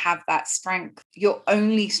may have that strength, you're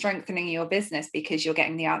only strengthening your business because you're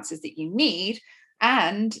getting the answers that you need.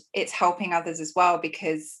 And it's helping others as well,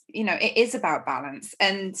 because, it is about balance.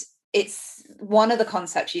 And it's one of the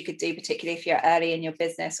concepts you could do, particularly if you're early in your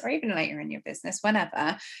business or even later in your business,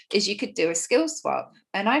 whenever, is you could do a skill swap.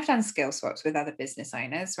 And I've done skill swaps with other business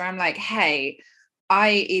owners where I'm like, hey,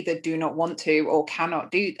 I either do not want to or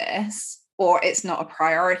cannot do this, or it's not a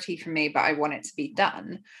priority for me, but I want it to be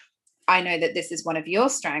done. I know that this is one of your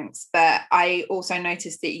strengths, but I also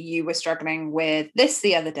noticed that you were struggling with this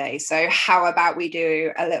the other day. So how about we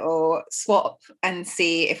do a little swap and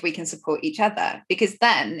see if we can support each other? Because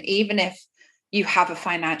then, even if you have a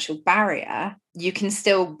financial barrier, you can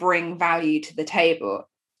still bring value to the table.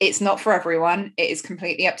 It's not for everyone. It is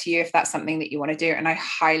completely up to you if that's something that you want to do. And I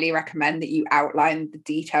highly recommend that you outline the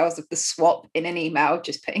details of the swap in an email,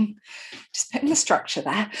 just putting the structure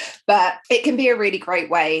there. But it can be a really great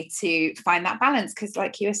way to find that balance. Because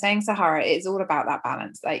like you were saying, Sahara, it is all about that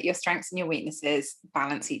balance. Like your strengths and your weaknesses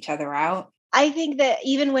balance each other out. I think that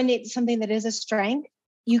even when it's something that is a strength,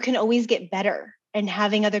 you can always get better. And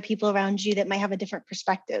having other people around you that might have a different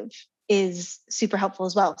perspective is super helpful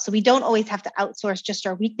as well. So we don't always have to outsource just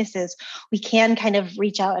our weaknesses. We can kind of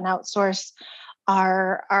reach out and outsource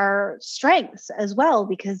our strengths as well,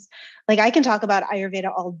 because like I can talk about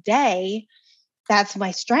Ayurveda all day. That's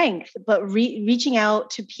my strength, but reaching out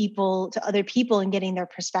to other people and getting their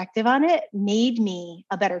perspective on it made me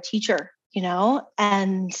a better teacher,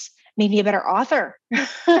 and made me a better author.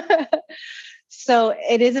 So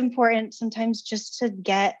it is important sometimes just to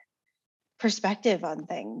get perspective on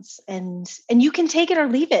things, and you can take it or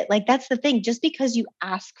leave it. Like, that's the thing. Just because you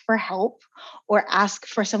ask for help or ask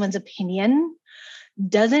for someone's opinion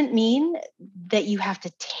doesn't mean that you have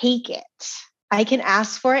to take it. I can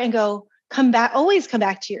ask for it and go, always come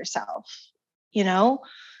back to yourself.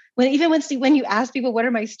 When you ask people, what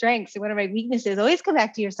are my strengths and what are my weaknesses, always come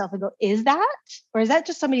back to yourself and go, is that, or is that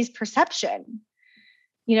just somebody's perception?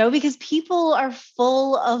 Because people are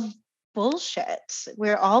full of bullshit.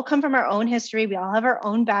 We all come from our own history. We all have our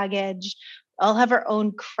own baggage, all have our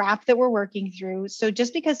own crap that we're working through. So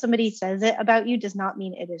just because somebody says it about you does not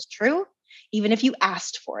mean it is true, even if you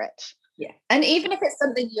asked for it. Yeah. And even if it's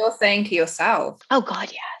something you're saying to yourself. Oh God,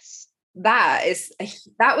 yes.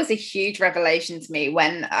 That was a huge revelation to me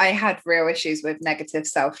when I had real issues with negative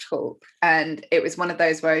self-talk. And it was one of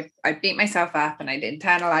those where I beat myself up and I'd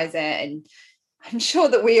internalize it. And I'm sure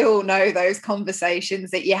that we all know those conversations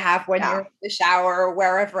that you have when you're in the shower or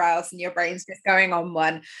wherever else, and your brain's just going on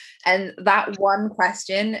one. And that one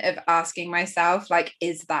question of asking myself, like,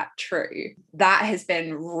 is that true? That has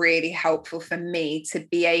been really helpful for me to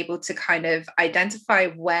be able to kind of identify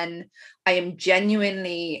when I am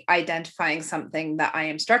genuinely identifying something that I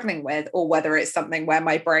am struggling with, or whether it's something where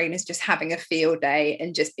my brain is just having a field day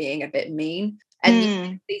and just being a bit mean. And you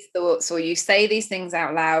have these thoughts, or you say these things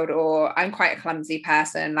out loud, or I'm quite a clumsy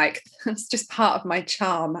person. Like, it's just part of my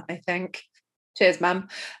charm, I think. Cheers, mum.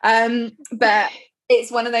 But it's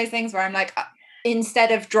one of those things where I'm like,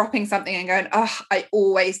 instead of dropping something and going, oh, I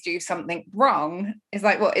always do something wrong, it's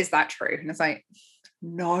like, well, is that true? And it's like,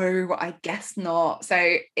 no, I guess not.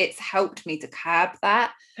 So it's helped me to curb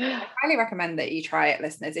that. I highly recommend that you try it,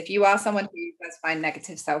 listeners. If you are someone who does find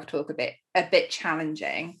negative self-talk a bit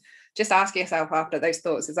challenging, just ask yourself after those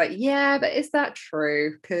thoughts. It's like, yeah, but is that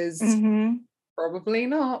true? Because probably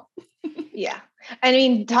not. Yeah. I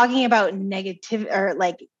mean, talking about negative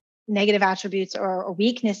attributes or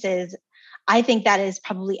weaknesses, I think that is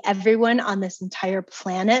probably everyone on this entire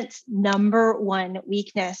planet's number one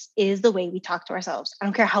weakness is the way we talk to ourselves. I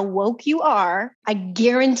don't care how woke you are. I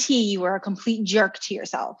guarantee you are a complete jerk to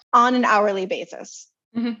yourself on an hourly basis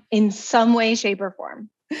in some way, shape, or form.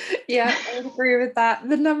 Yeah, I would agree with that.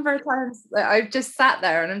 The number of times that I've just sat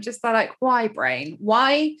there and I'm just like, why, brain?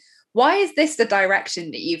 Why is this the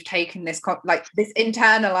direction that you've taken this this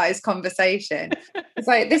internalized conversation? It's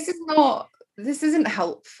like, this isn't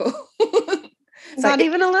helpful. It's not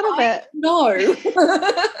even a little bit. No.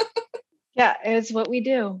 Yeah, it's what we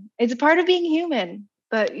do. It's a part of being human,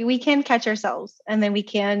 but we can catch ourselves, and then we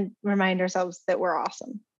can remind ourselves that we're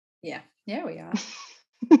awesome. Yeah, we are.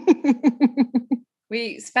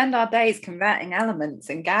 We spend our days converting elements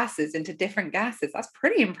and gases into different gases. That's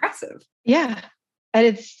pretty impressive. Yeah. And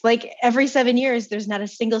it's like every 7 years, there's not a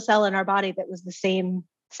single cell in our body that was the same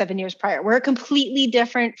 7 years prior. We're a completely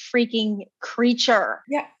different freaking creature.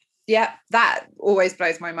 Yeah. Yeah. That always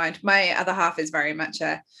blows my mind. My other half is very much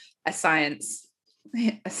a science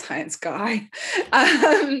guy,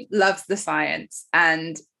 loves the science.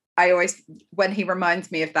 And I always, when he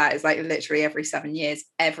reminds me of that, it's like literally every 7 years,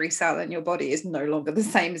 every cell in your body is no longer the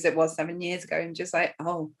same as it was 7 years ago. And just like,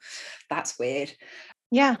 oh, that's weird.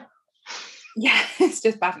 Yeah. Yeah, it's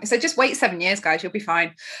just baffling. So just wait 7 years, guys, you'll be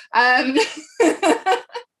fine. Maybe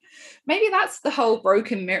that's the whole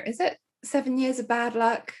broken mirror. Is it 7 years of bad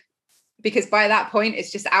luck? Because by that point,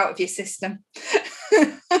 it's just out of your system.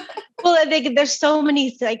 Well, there's so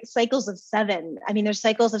many cycles of 7. I mean, there's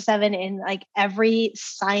cycles of 7 in like every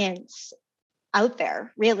science out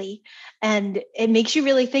there, really. And it makes you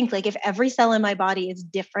really think, like, if every cell in my body is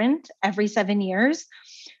different every 7 years,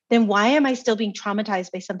 then why am I still being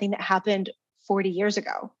traumatized by something that happened 40 years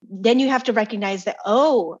ago? Then you have to recognize that,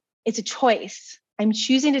 oh, it's a choice. I'm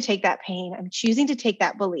choosing to take that pain. I'm choosing to take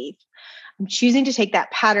that belief. I'm choosing to take that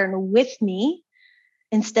pattern with me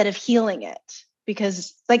instead of healing it.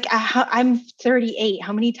 because like I'm 38.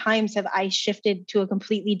 How many times have I shifted to a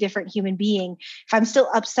completely different human being? If I'm still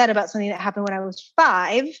upset about something that happened when I was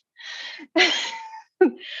 5,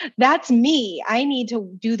 that's me. I need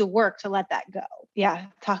to do the work to let that go. Yeah.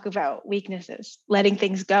 Talk about weaknesses, letting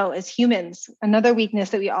things go as humans. Another weakness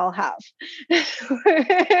that we all have.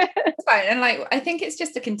 Right. And like, I think it's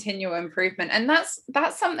just a continual improvement. And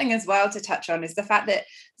that's something as well to touch on, is the fact that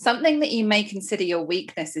something that you may consider your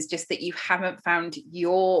weakness is just that you haven't found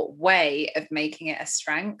your way of making it a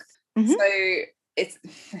strength. Mm-hmm. So it's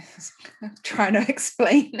trying to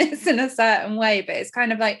explain this in a certain way, but it's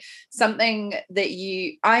kind of like something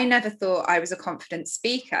that I never thought I was a confident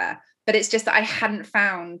speaker, but it's just that I hadn't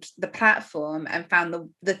found the platform and found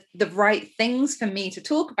the right things for me to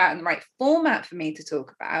talk about and the right format for me to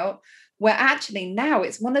talk about, where actually now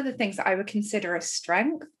it's one of the things that I would consider a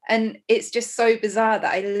strength. And it's just so bizarre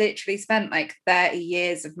that I literally spent like 30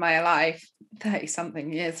 years of my life, 30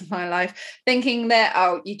 something years of my life, thinking that,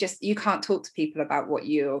 oh, you can't talk to people about what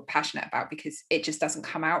you're passionate about because it just doesn't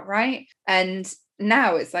come out right. And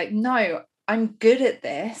now it's like, no, I'm good at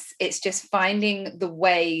this. It's just finding the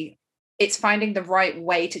right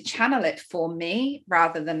way to channel it for me,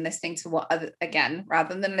 rather than listening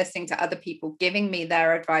to other people giving me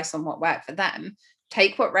their advice on what worked for them.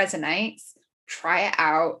 Take what resonates, try it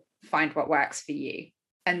out, find what works for you.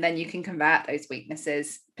 And then you can convert those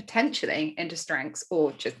weaknesses potentially into strengths,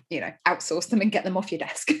 or just, outsource them and get them off your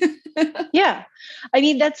desk. Yeah. I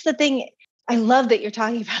mean, that's the thing. I love that you're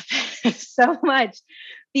talking about this so much,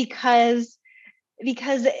 because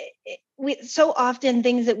so often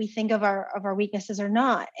things that we think of our weaknesses are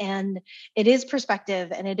not, and it is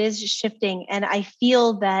perspective and it is shifting. And I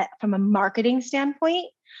feel that from a marketing standpoint,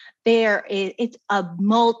 it's a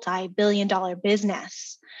multi-billion-dollar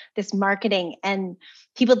business, this marketing, and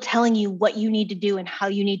people telling you what you need to do and how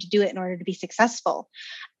you need to do it in order to be successful.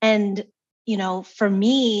 And for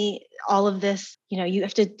me, all of this, you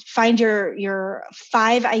have to find your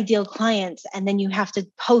 5 ideal clients, and then you have to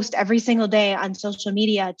post every single day on social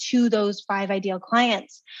media to those 5 ideal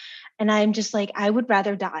clients. And I'm just like, I would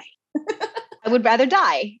rather die. I would rather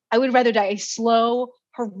die a slow,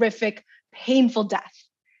 horrific, painful death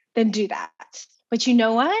than do that. But you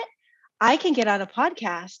know what? I can get on a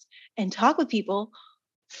podcast and talk with people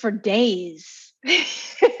for days,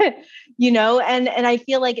 and I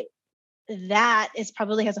feel like that is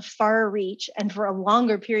probably has a far reach and for a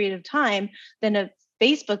longer period of time than a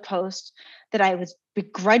Facebook post that I was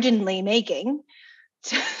begrudgingly making.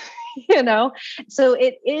 So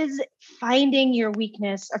it is finding your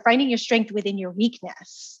weakness, or finding your strength within your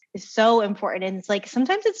weakness, is so important. And it's like,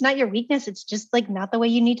 sometimes it's not your weakness. It's just like not the way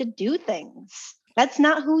you need to do things. That's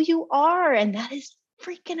not who you are. And that is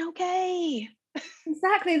freaking okay.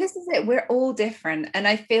 Exactly. This is it. We're all different. And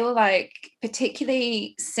I feel like,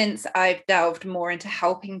 particularly since I've delved more into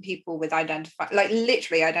helping people with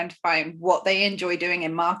literally identifying what they enjoy doing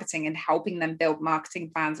in marketing and helping them build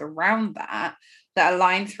marketing plans around that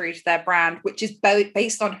align through to their brand, which is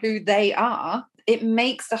based on who they are, it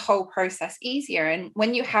makes the whole process easier. And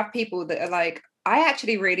when you have people that are like, I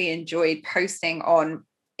actually really enjoyed posting on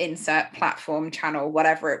insert platform, channel,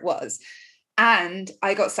 whatever it was, and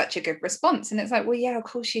I got such a good response. And it's like, well, yeah, of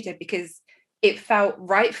course you did, because it felt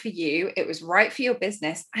right for you. It was right for your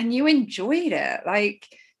business and you enjoyed it. Like,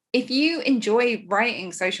 if you enjoy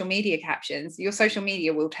writing social media captions, your social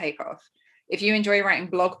media will take off. If you enjoy writing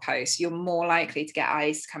blog posts, you're more likely to get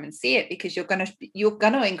eyes to come and see it, because you're going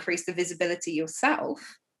to increase the visibility yourself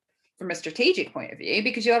from a strategic point of view,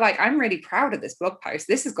 because you're like, I'm really proud of this blog post.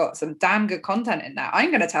 This has got some damn good content in there. I'm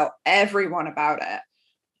going to tell everyone about it.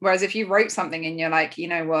 Whereas if you wrote something and you're like, you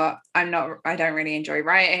know what, I don't really enjoy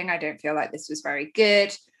writing, I don't feel like this was very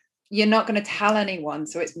good, you're not going to tell anyone.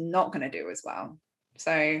 So it's not going to do as well.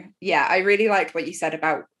 So yeah, I really liked what you said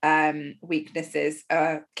about weaknesses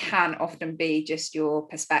can often be just your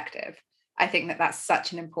perspective. I think that that's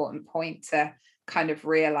such an important point to kind of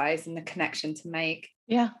realize, and the connection to make.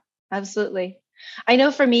 Yeah, absolutely. I know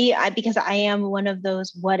for me, because I am one of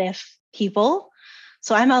those what if people.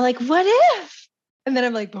 So I'm all like, what if? And then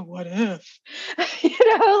I'm like, but what if?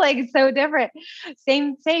 Like, so different.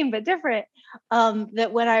 Same, but different.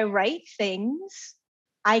 That when I write things,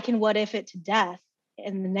 I can what if it to death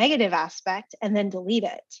in the negative aspect and then delete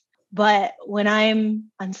it. But when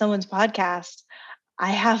I'm on someone's podcast,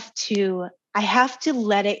 I have to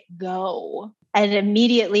let it go. And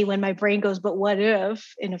immediately when my brain goes, but what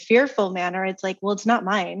if, in a fearful manner, it's like, well, it's not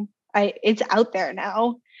mine. It's out there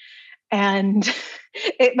now. And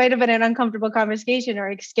it might have been an uncomfortable conversation or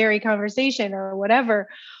a scary conversation or whatever,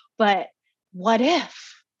 but what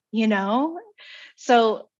if,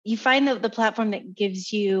 So you find the platform that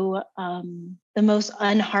gives you the most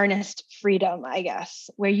unharnessed freedom, I guess,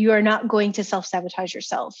 where you are not going to self-sabotage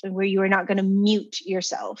yourself and where you are not going to mute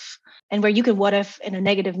yourself and where you can what if in a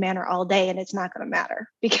negative manner all day and it's not going to matter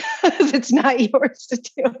because it's not yours to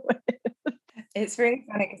deal with. It's really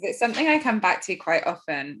funny because it's something I come back to quite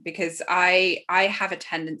often because I have a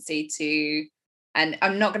tendency to, and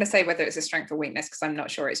I'm not going to say whether it's a strength or weakness because I'm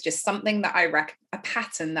not sure. It's just something that a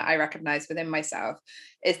pattern that I recognize within myself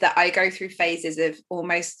is that I go through phases of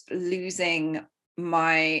almost losing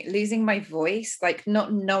my voice, like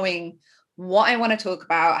not knowing what I want to talk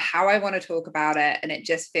about, how I want to talk about it. And it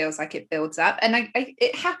just feels like it builds up. And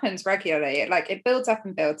it happens regularly. It builds up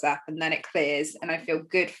and then it clears. And I feel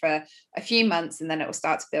good for a few months and then it will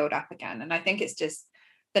start to build up again. And I think it's just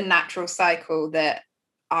the natural cycle that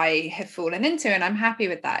I have fallen into, and I'm happy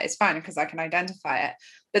with that. It's fine because I can identify it.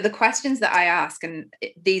 But the questions that I ask, and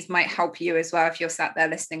these might help you as well if you're sat there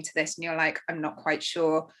listening to this and you're like, I'm not quite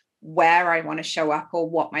sure where I want to show up or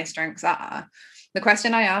what my strengths are. The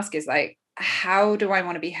question I ask is like, how do I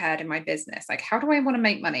want to be heard in my business? Like, how do I want to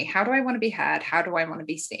make money? How do I want to be heard? How do I want to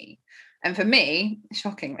be seen? And for me,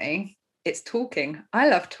 shockingly, it's talking. I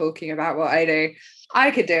love talking about what I do.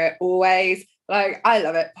 I could do it always. Like, I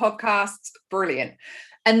love it. Podcasts, brilliant.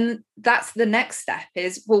 And that's the next step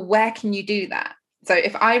is, well, where can you do that? So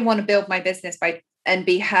if I want to build my business and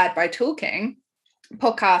be heard by talking,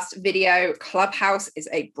 podcast, video, Clubhouse is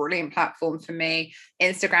a brilliant platform for me.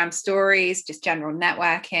 Instagram stories, just general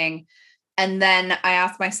networking. And then I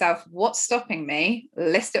ask myself, what's stopping me?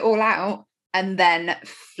 List it all out and then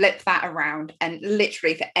flip that around. And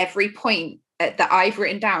literally for every point that I've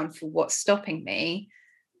written down for what's stopping me,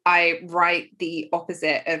 I write the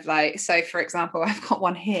opposite of like, so for example, I've got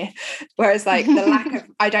one here where it's like the lack of,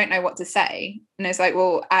 I don't know what to say. And it's like,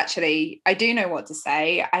 well, actually, I do know what to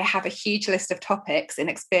say. I have a huge list of topics and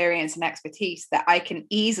experience and expertise that I can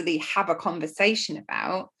easily have a conversation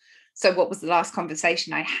about. So what was the last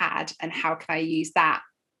conversation I had and how can I use that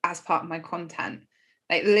as part of my content?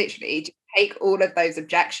 Like literally just take all of those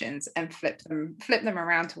objections and flip them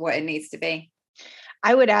around to what it needs to be.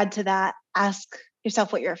 I would add to that, ask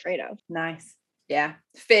yourself what you're afraid of. Nice. Yeah.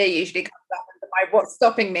 Fear usually comes up and what's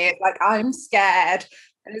stopping me? It's like, I'm scared.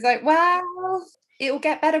 And it's like, well, it'll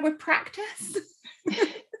get better with practice.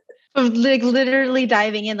 Like literally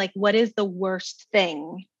diving in, like, what is the worst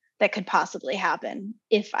thing that could possibly happen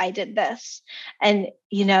if I did this? And,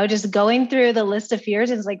 just going through the list of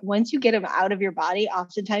fears is like, once you get them out of your body,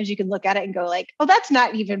 oftentimes you can look at it and go like, oh, that's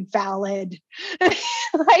not even valid.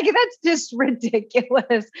 Like, that's just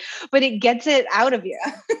ridiculous, but it gets it out of you.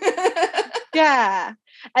 Yeah.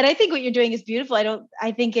 And I think what you're doing is beautiful.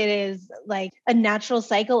 I think it is like a natural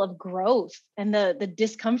cycle of growth, and the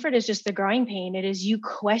discomfort is just the growing pain. It is you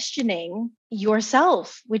questioning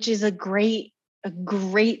yourself, which is a great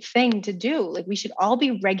thing to do. Like, we should all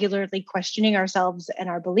be regularly questioning ourselves and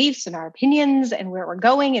our beliefs and our opinions and where we're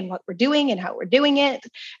going and what we're doing and how we're doing it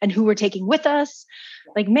and who we're taking with us.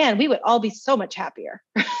 Like, man, we would all be so much happier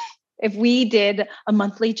if we did a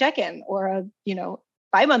monthly check-in or a,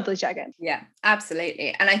 bi-monthly check-in. Yeah,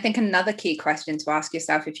 absolutely. And I think another key question to ask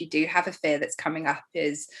yourself if you do have a fear that's coming up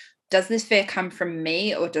is, does this fear come from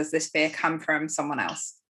me or does this fear come from someone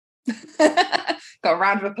else? Got a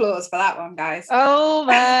round of applause for that one, guys. Oh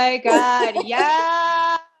my God.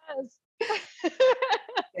 Yes.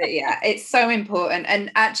 Yeah, it's so important.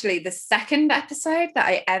 And actually the third episode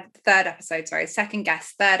I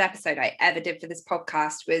ever did for this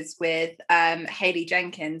podcast was with Hayley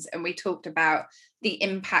Jenkins, and we talked about the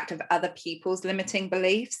impact of other people's limiting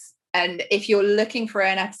beliefs. And if you're looking for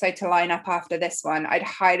an episode to line up after this one, I'd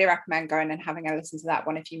highly recommend going and having a listen to that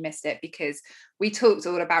one if you missed it, because we talked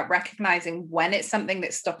all about recognizing when it's something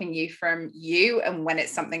that's stopping you from you and when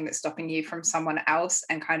it's something that's stopping you from someone else,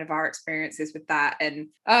 and kind of our experiences with that. And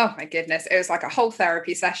oh my goodness, it was like a whole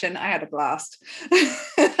therapy session. I had a blast.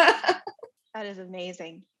 That is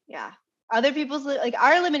amazing. Yeah. Other people's, like,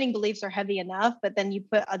 our limiting beliefs are heavy enough, but then you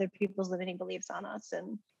put other people's limiting beliefs on us,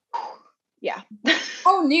 and yeah,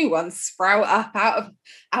 whole new ones sprout up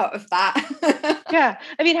out of that. Yeah.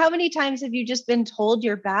 I mean, how many times have you just been told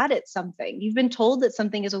you're bad at something? You've been told that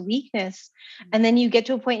something is a weakness, and then you get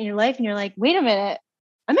to a point in your life and you're like, wait a minute,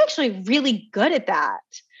 I'm actually really good at that.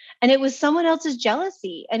 And it was someone else's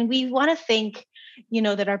jealousy. And we want to think,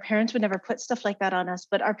 that our parents would never put stuff like that on us,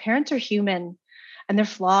 but our parents are human and they're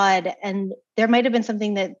flawed. And there might have been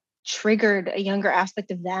something that triggered a younger aspect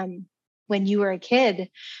of them when you were a kid,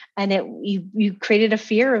 and you created a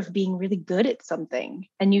fear of being really good at something,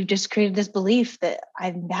 and you just created this belief that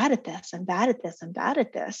I'm bad at this, I'm bad at this, I'm bad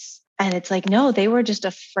at this. And it's like, no, they were just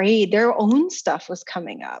afraid their own stuff was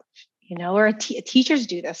coming up, or teachers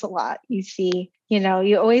do this a lot. You see,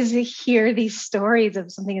 you always hear these stories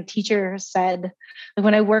of something a teacher said. Like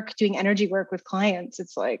when I work doing energy work with clients,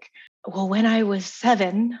 it's like, well, when I was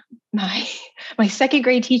 7, my second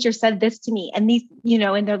grade teacher said this to me, and these,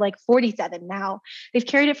 and they're like 47 now. They've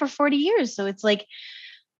carried it for 40 years. So it's like,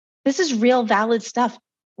 this is real valid stuff.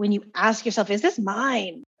 When you ask yourself, is this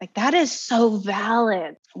mine? Like, that is so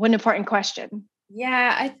valid. What an important question.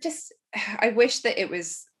 Yeah, I wish that it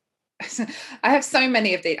was, I have so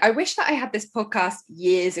many of these. I wish that I had this podcast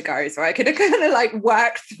years ago so I could have kind of like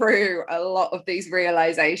worked through a lot of these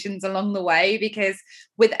realizations along the way, because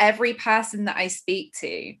with every person that I speak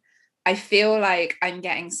to, I feel like I'm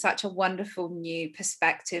getting such a wonderful new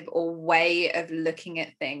perspective or way of looking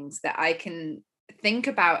at things that I can think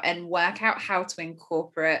about and work out how to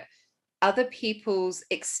incorporate other people's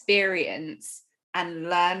experience and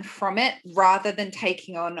learn from it rather than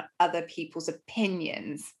taking on other people's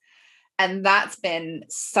opinions. And that's been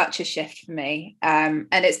such a shift for me. And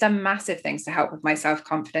it's done massive things to help with my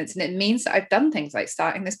self-confidence. And it means that I've done things like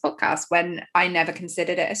starting this podcast when I never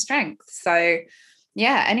considered it a strength. So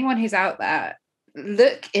yeah, anyone who's out there,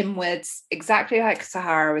 look inwards, exactly like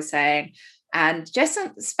Sahara was saying, and just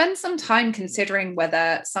spend some time considering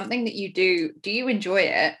whether something that you do you enjoy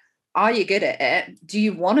it? Are you good at it? Do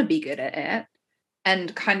you want to be good at it?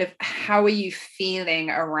 And kind of how are you feeling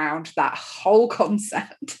around that whole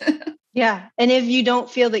concept? Yeah. And if you don't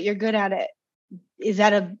feel that you're good at it, is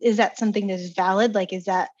that something that is valid? Like, is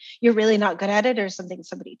that you're really not good at it, or something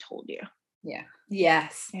somebody told you? Yeah.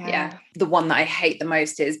 Yes. Yeah. The one that I hate the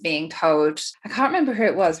most is being told, I can't remember who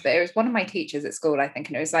it was, but it was one of my teachers at school, I think.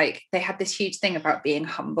 And it was like, they had this huge thing about being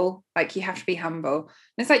humble. Like, you have to be humble. And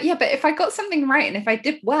it's like, yeah, but if I got something right and if I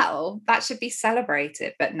did well, that should be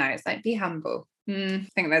celebrated. But no, it's like, be humble. I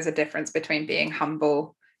think there's a difference between being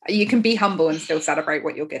humble. You can be humble and still celebrate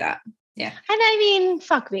what you're good at. Yeah. And I mean,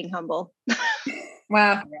 fuck being humble.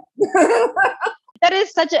 Well, that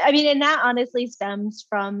is and that honestly stems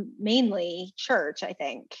from mainly church, I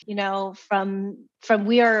think, from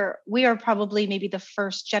we are probably maybe the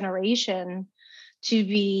first generation to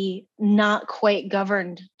be not quite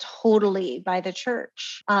governed totally by the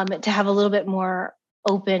church, to have a little bit more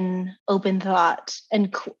open thought.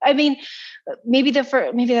 And I mean, maybe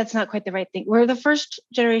that's not quite the right thing. We're the first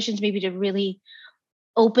generations maybe to really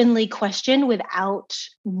openly question without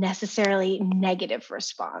necessarily negative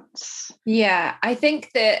response. Yeah, I think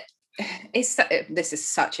that this is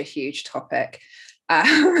such a huge topic. 4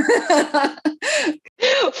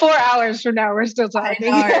 hours from now, we're still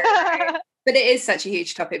talking. But it is such a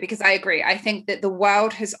huge topic, because I agree. I think that the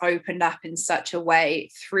world has opened up in such a way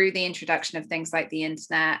through the introduction of things like the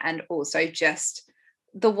internet, and also just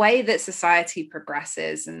the way that society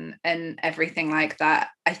progresses and everything like that.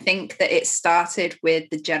 I think that it started with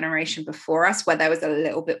the generation before us, where there was a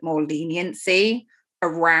little bit more leniency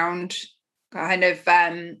around kind of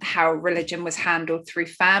how religion was handled through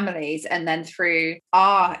families, and then through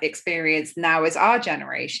our experience now as our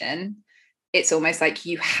generation, it's almost like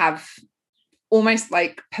you have almost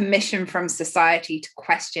like permission from society to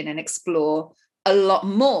question and explore a lot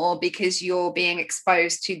more, because you're being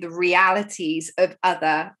exposed to the realities of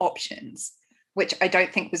other options, which I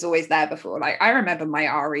don't think was always there before. Like, I remember my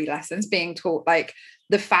RE lessons being taught like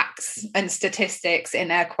the facts and statistics in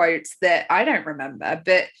air quotes that I don't remember.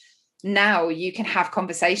 But now you can have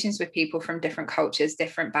conversations with people from different cultures,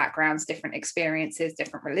 different backgrounds, different experiences,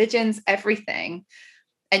 different religions, everything.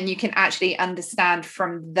 And you can actually understand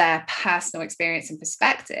from their personal experience and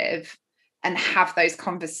perspective and have those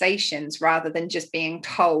conversations rather than just being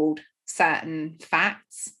told certain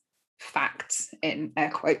facts in air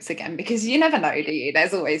quotes again, because you never know, do you?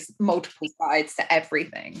 There's always multiple sides to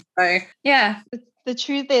everything. So yeah. The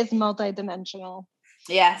truth is multidimensional.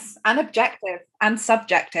 Yes, and objective and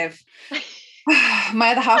subjective.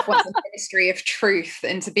 My other half wants a ministry of truth,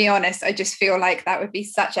 and to be honest, I just feel like that would be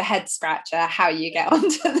such a head scratcher how you get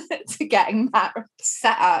onto to getting that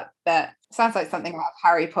set up. But sounds like something like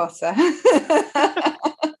Harry Potter.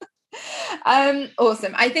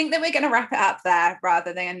 Awesome. I think that we're going to wrap it up there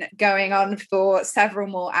rather than going on for several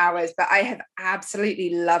more hours. But I have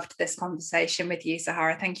absolutely loved this conversation with you,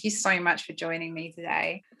 Sahara. Thank you so much for joining me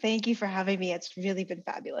today. Thank you for having me. It's really been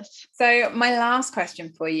fabulous. So my last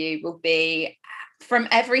question for you will be, from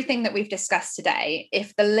everything that we've discussed today,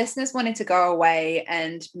 if the listeners wanted to go away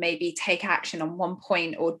and maybe take action on one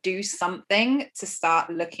point or do something to start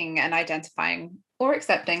looking and identifying or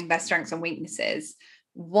accepting their strengths and weaknesses,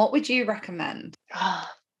 what would you recommend?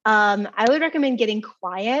 I would recommend getting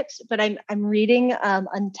quiet, but I'm reading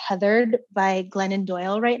Untethered by Glennon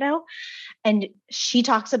Doyle right now. And she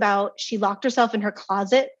talks about she locked herself in her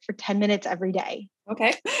closet for 10 minutes every day.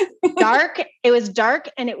 Okay. It was dark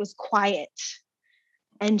and it was quiet.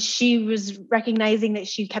 And she was recognizing that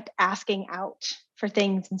she kept asking out for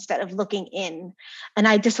things instead of looking in. And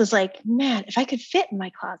I just was like, man, if I could fit in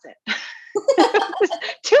my closet.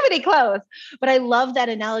 Too many clothes. But I love that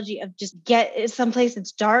analogy of just get someplace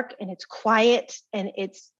that's dark and it's quiet and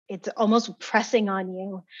it's almost pressing on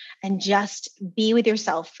you, and just be with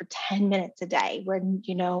yourself for 10 minutes a day where,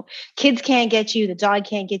 kids can't get you, the dog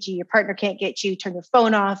can't get you, your partner can't get you, turn your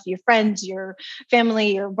phone off, your friends, your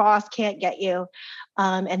family, your boss can't get you.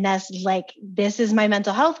 And that's like, this is my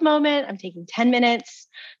mental health moment. I'm taking 10 minutes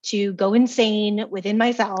to go insane within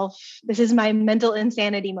myself. This is my mental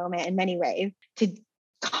insanity moment in many ways, to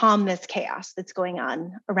calm this chaos that's going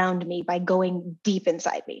on around me by going deep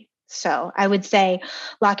inside me. So I would say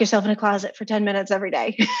lock yourself in a closet for 10 minutes every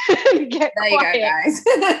day. There you go, guys.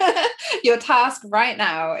 Your task right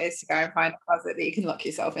now is to go and find a closet that you can lock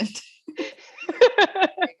yourself into.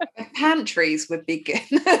 Pantries would be good.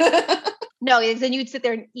 No, then you'd sit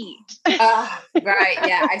there and eat. Right.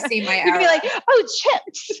 Yeah. I see my You'd be like, oh,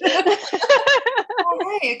 chips.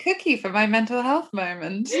 Oh, hey, a cookie for my mental health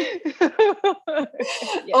moment.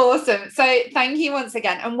 Yeah. Awesome. So thank you once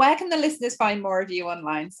again. And where can the listeners find more of you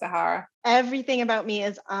online, Sahara? Everything about me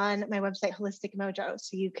is on my website, Holistic Mojo.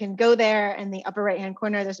 So you can go there, in the upper right-hand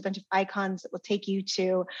corner, there's a bunch of icons that will take you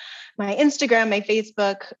to my Instagram, my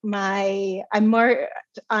Facebook, I'm more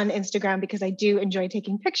on Instagram because I do enjoy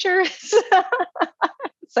taking pictures.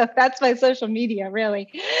 So that's my social media, really,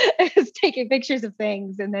 is taking pictures of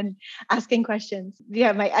things and then asking questions.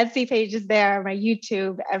 Yeah, my Etsy page is there, my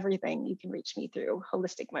YouTube, everything. You can reach me through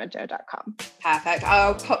holisticmojo.com. Perfect.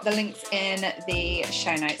 I'll pop the links in the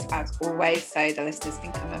show notes as always, so the listeners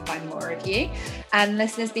can come and find more of you. And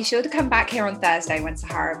listeners, be sure to come back here on Thursday when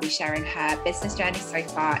Sahara will be sharing her business journey so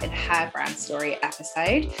far in her brand story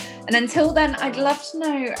episode. And until then, I'd love to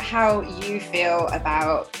know how you feel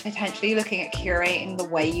about potentially looking at curating the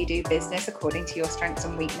way you do business according to your strengths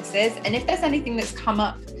and weaknesses. And if there's anything that's come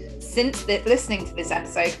up since listening to this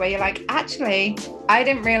episode where you're like, actually, I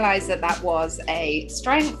didn't realize that was a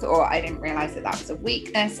strength, or I didn't realize that was a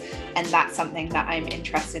weakness, and that's something that I'm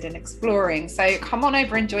interested in exploring. So come on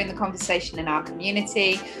over and join the conversation in our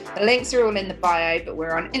community. The links are all in the bio, but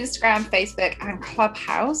we're on Instagram, Facebook, and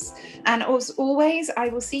Clubhouse. And as always, I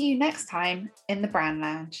will see you next time in the Brand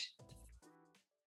Lounge.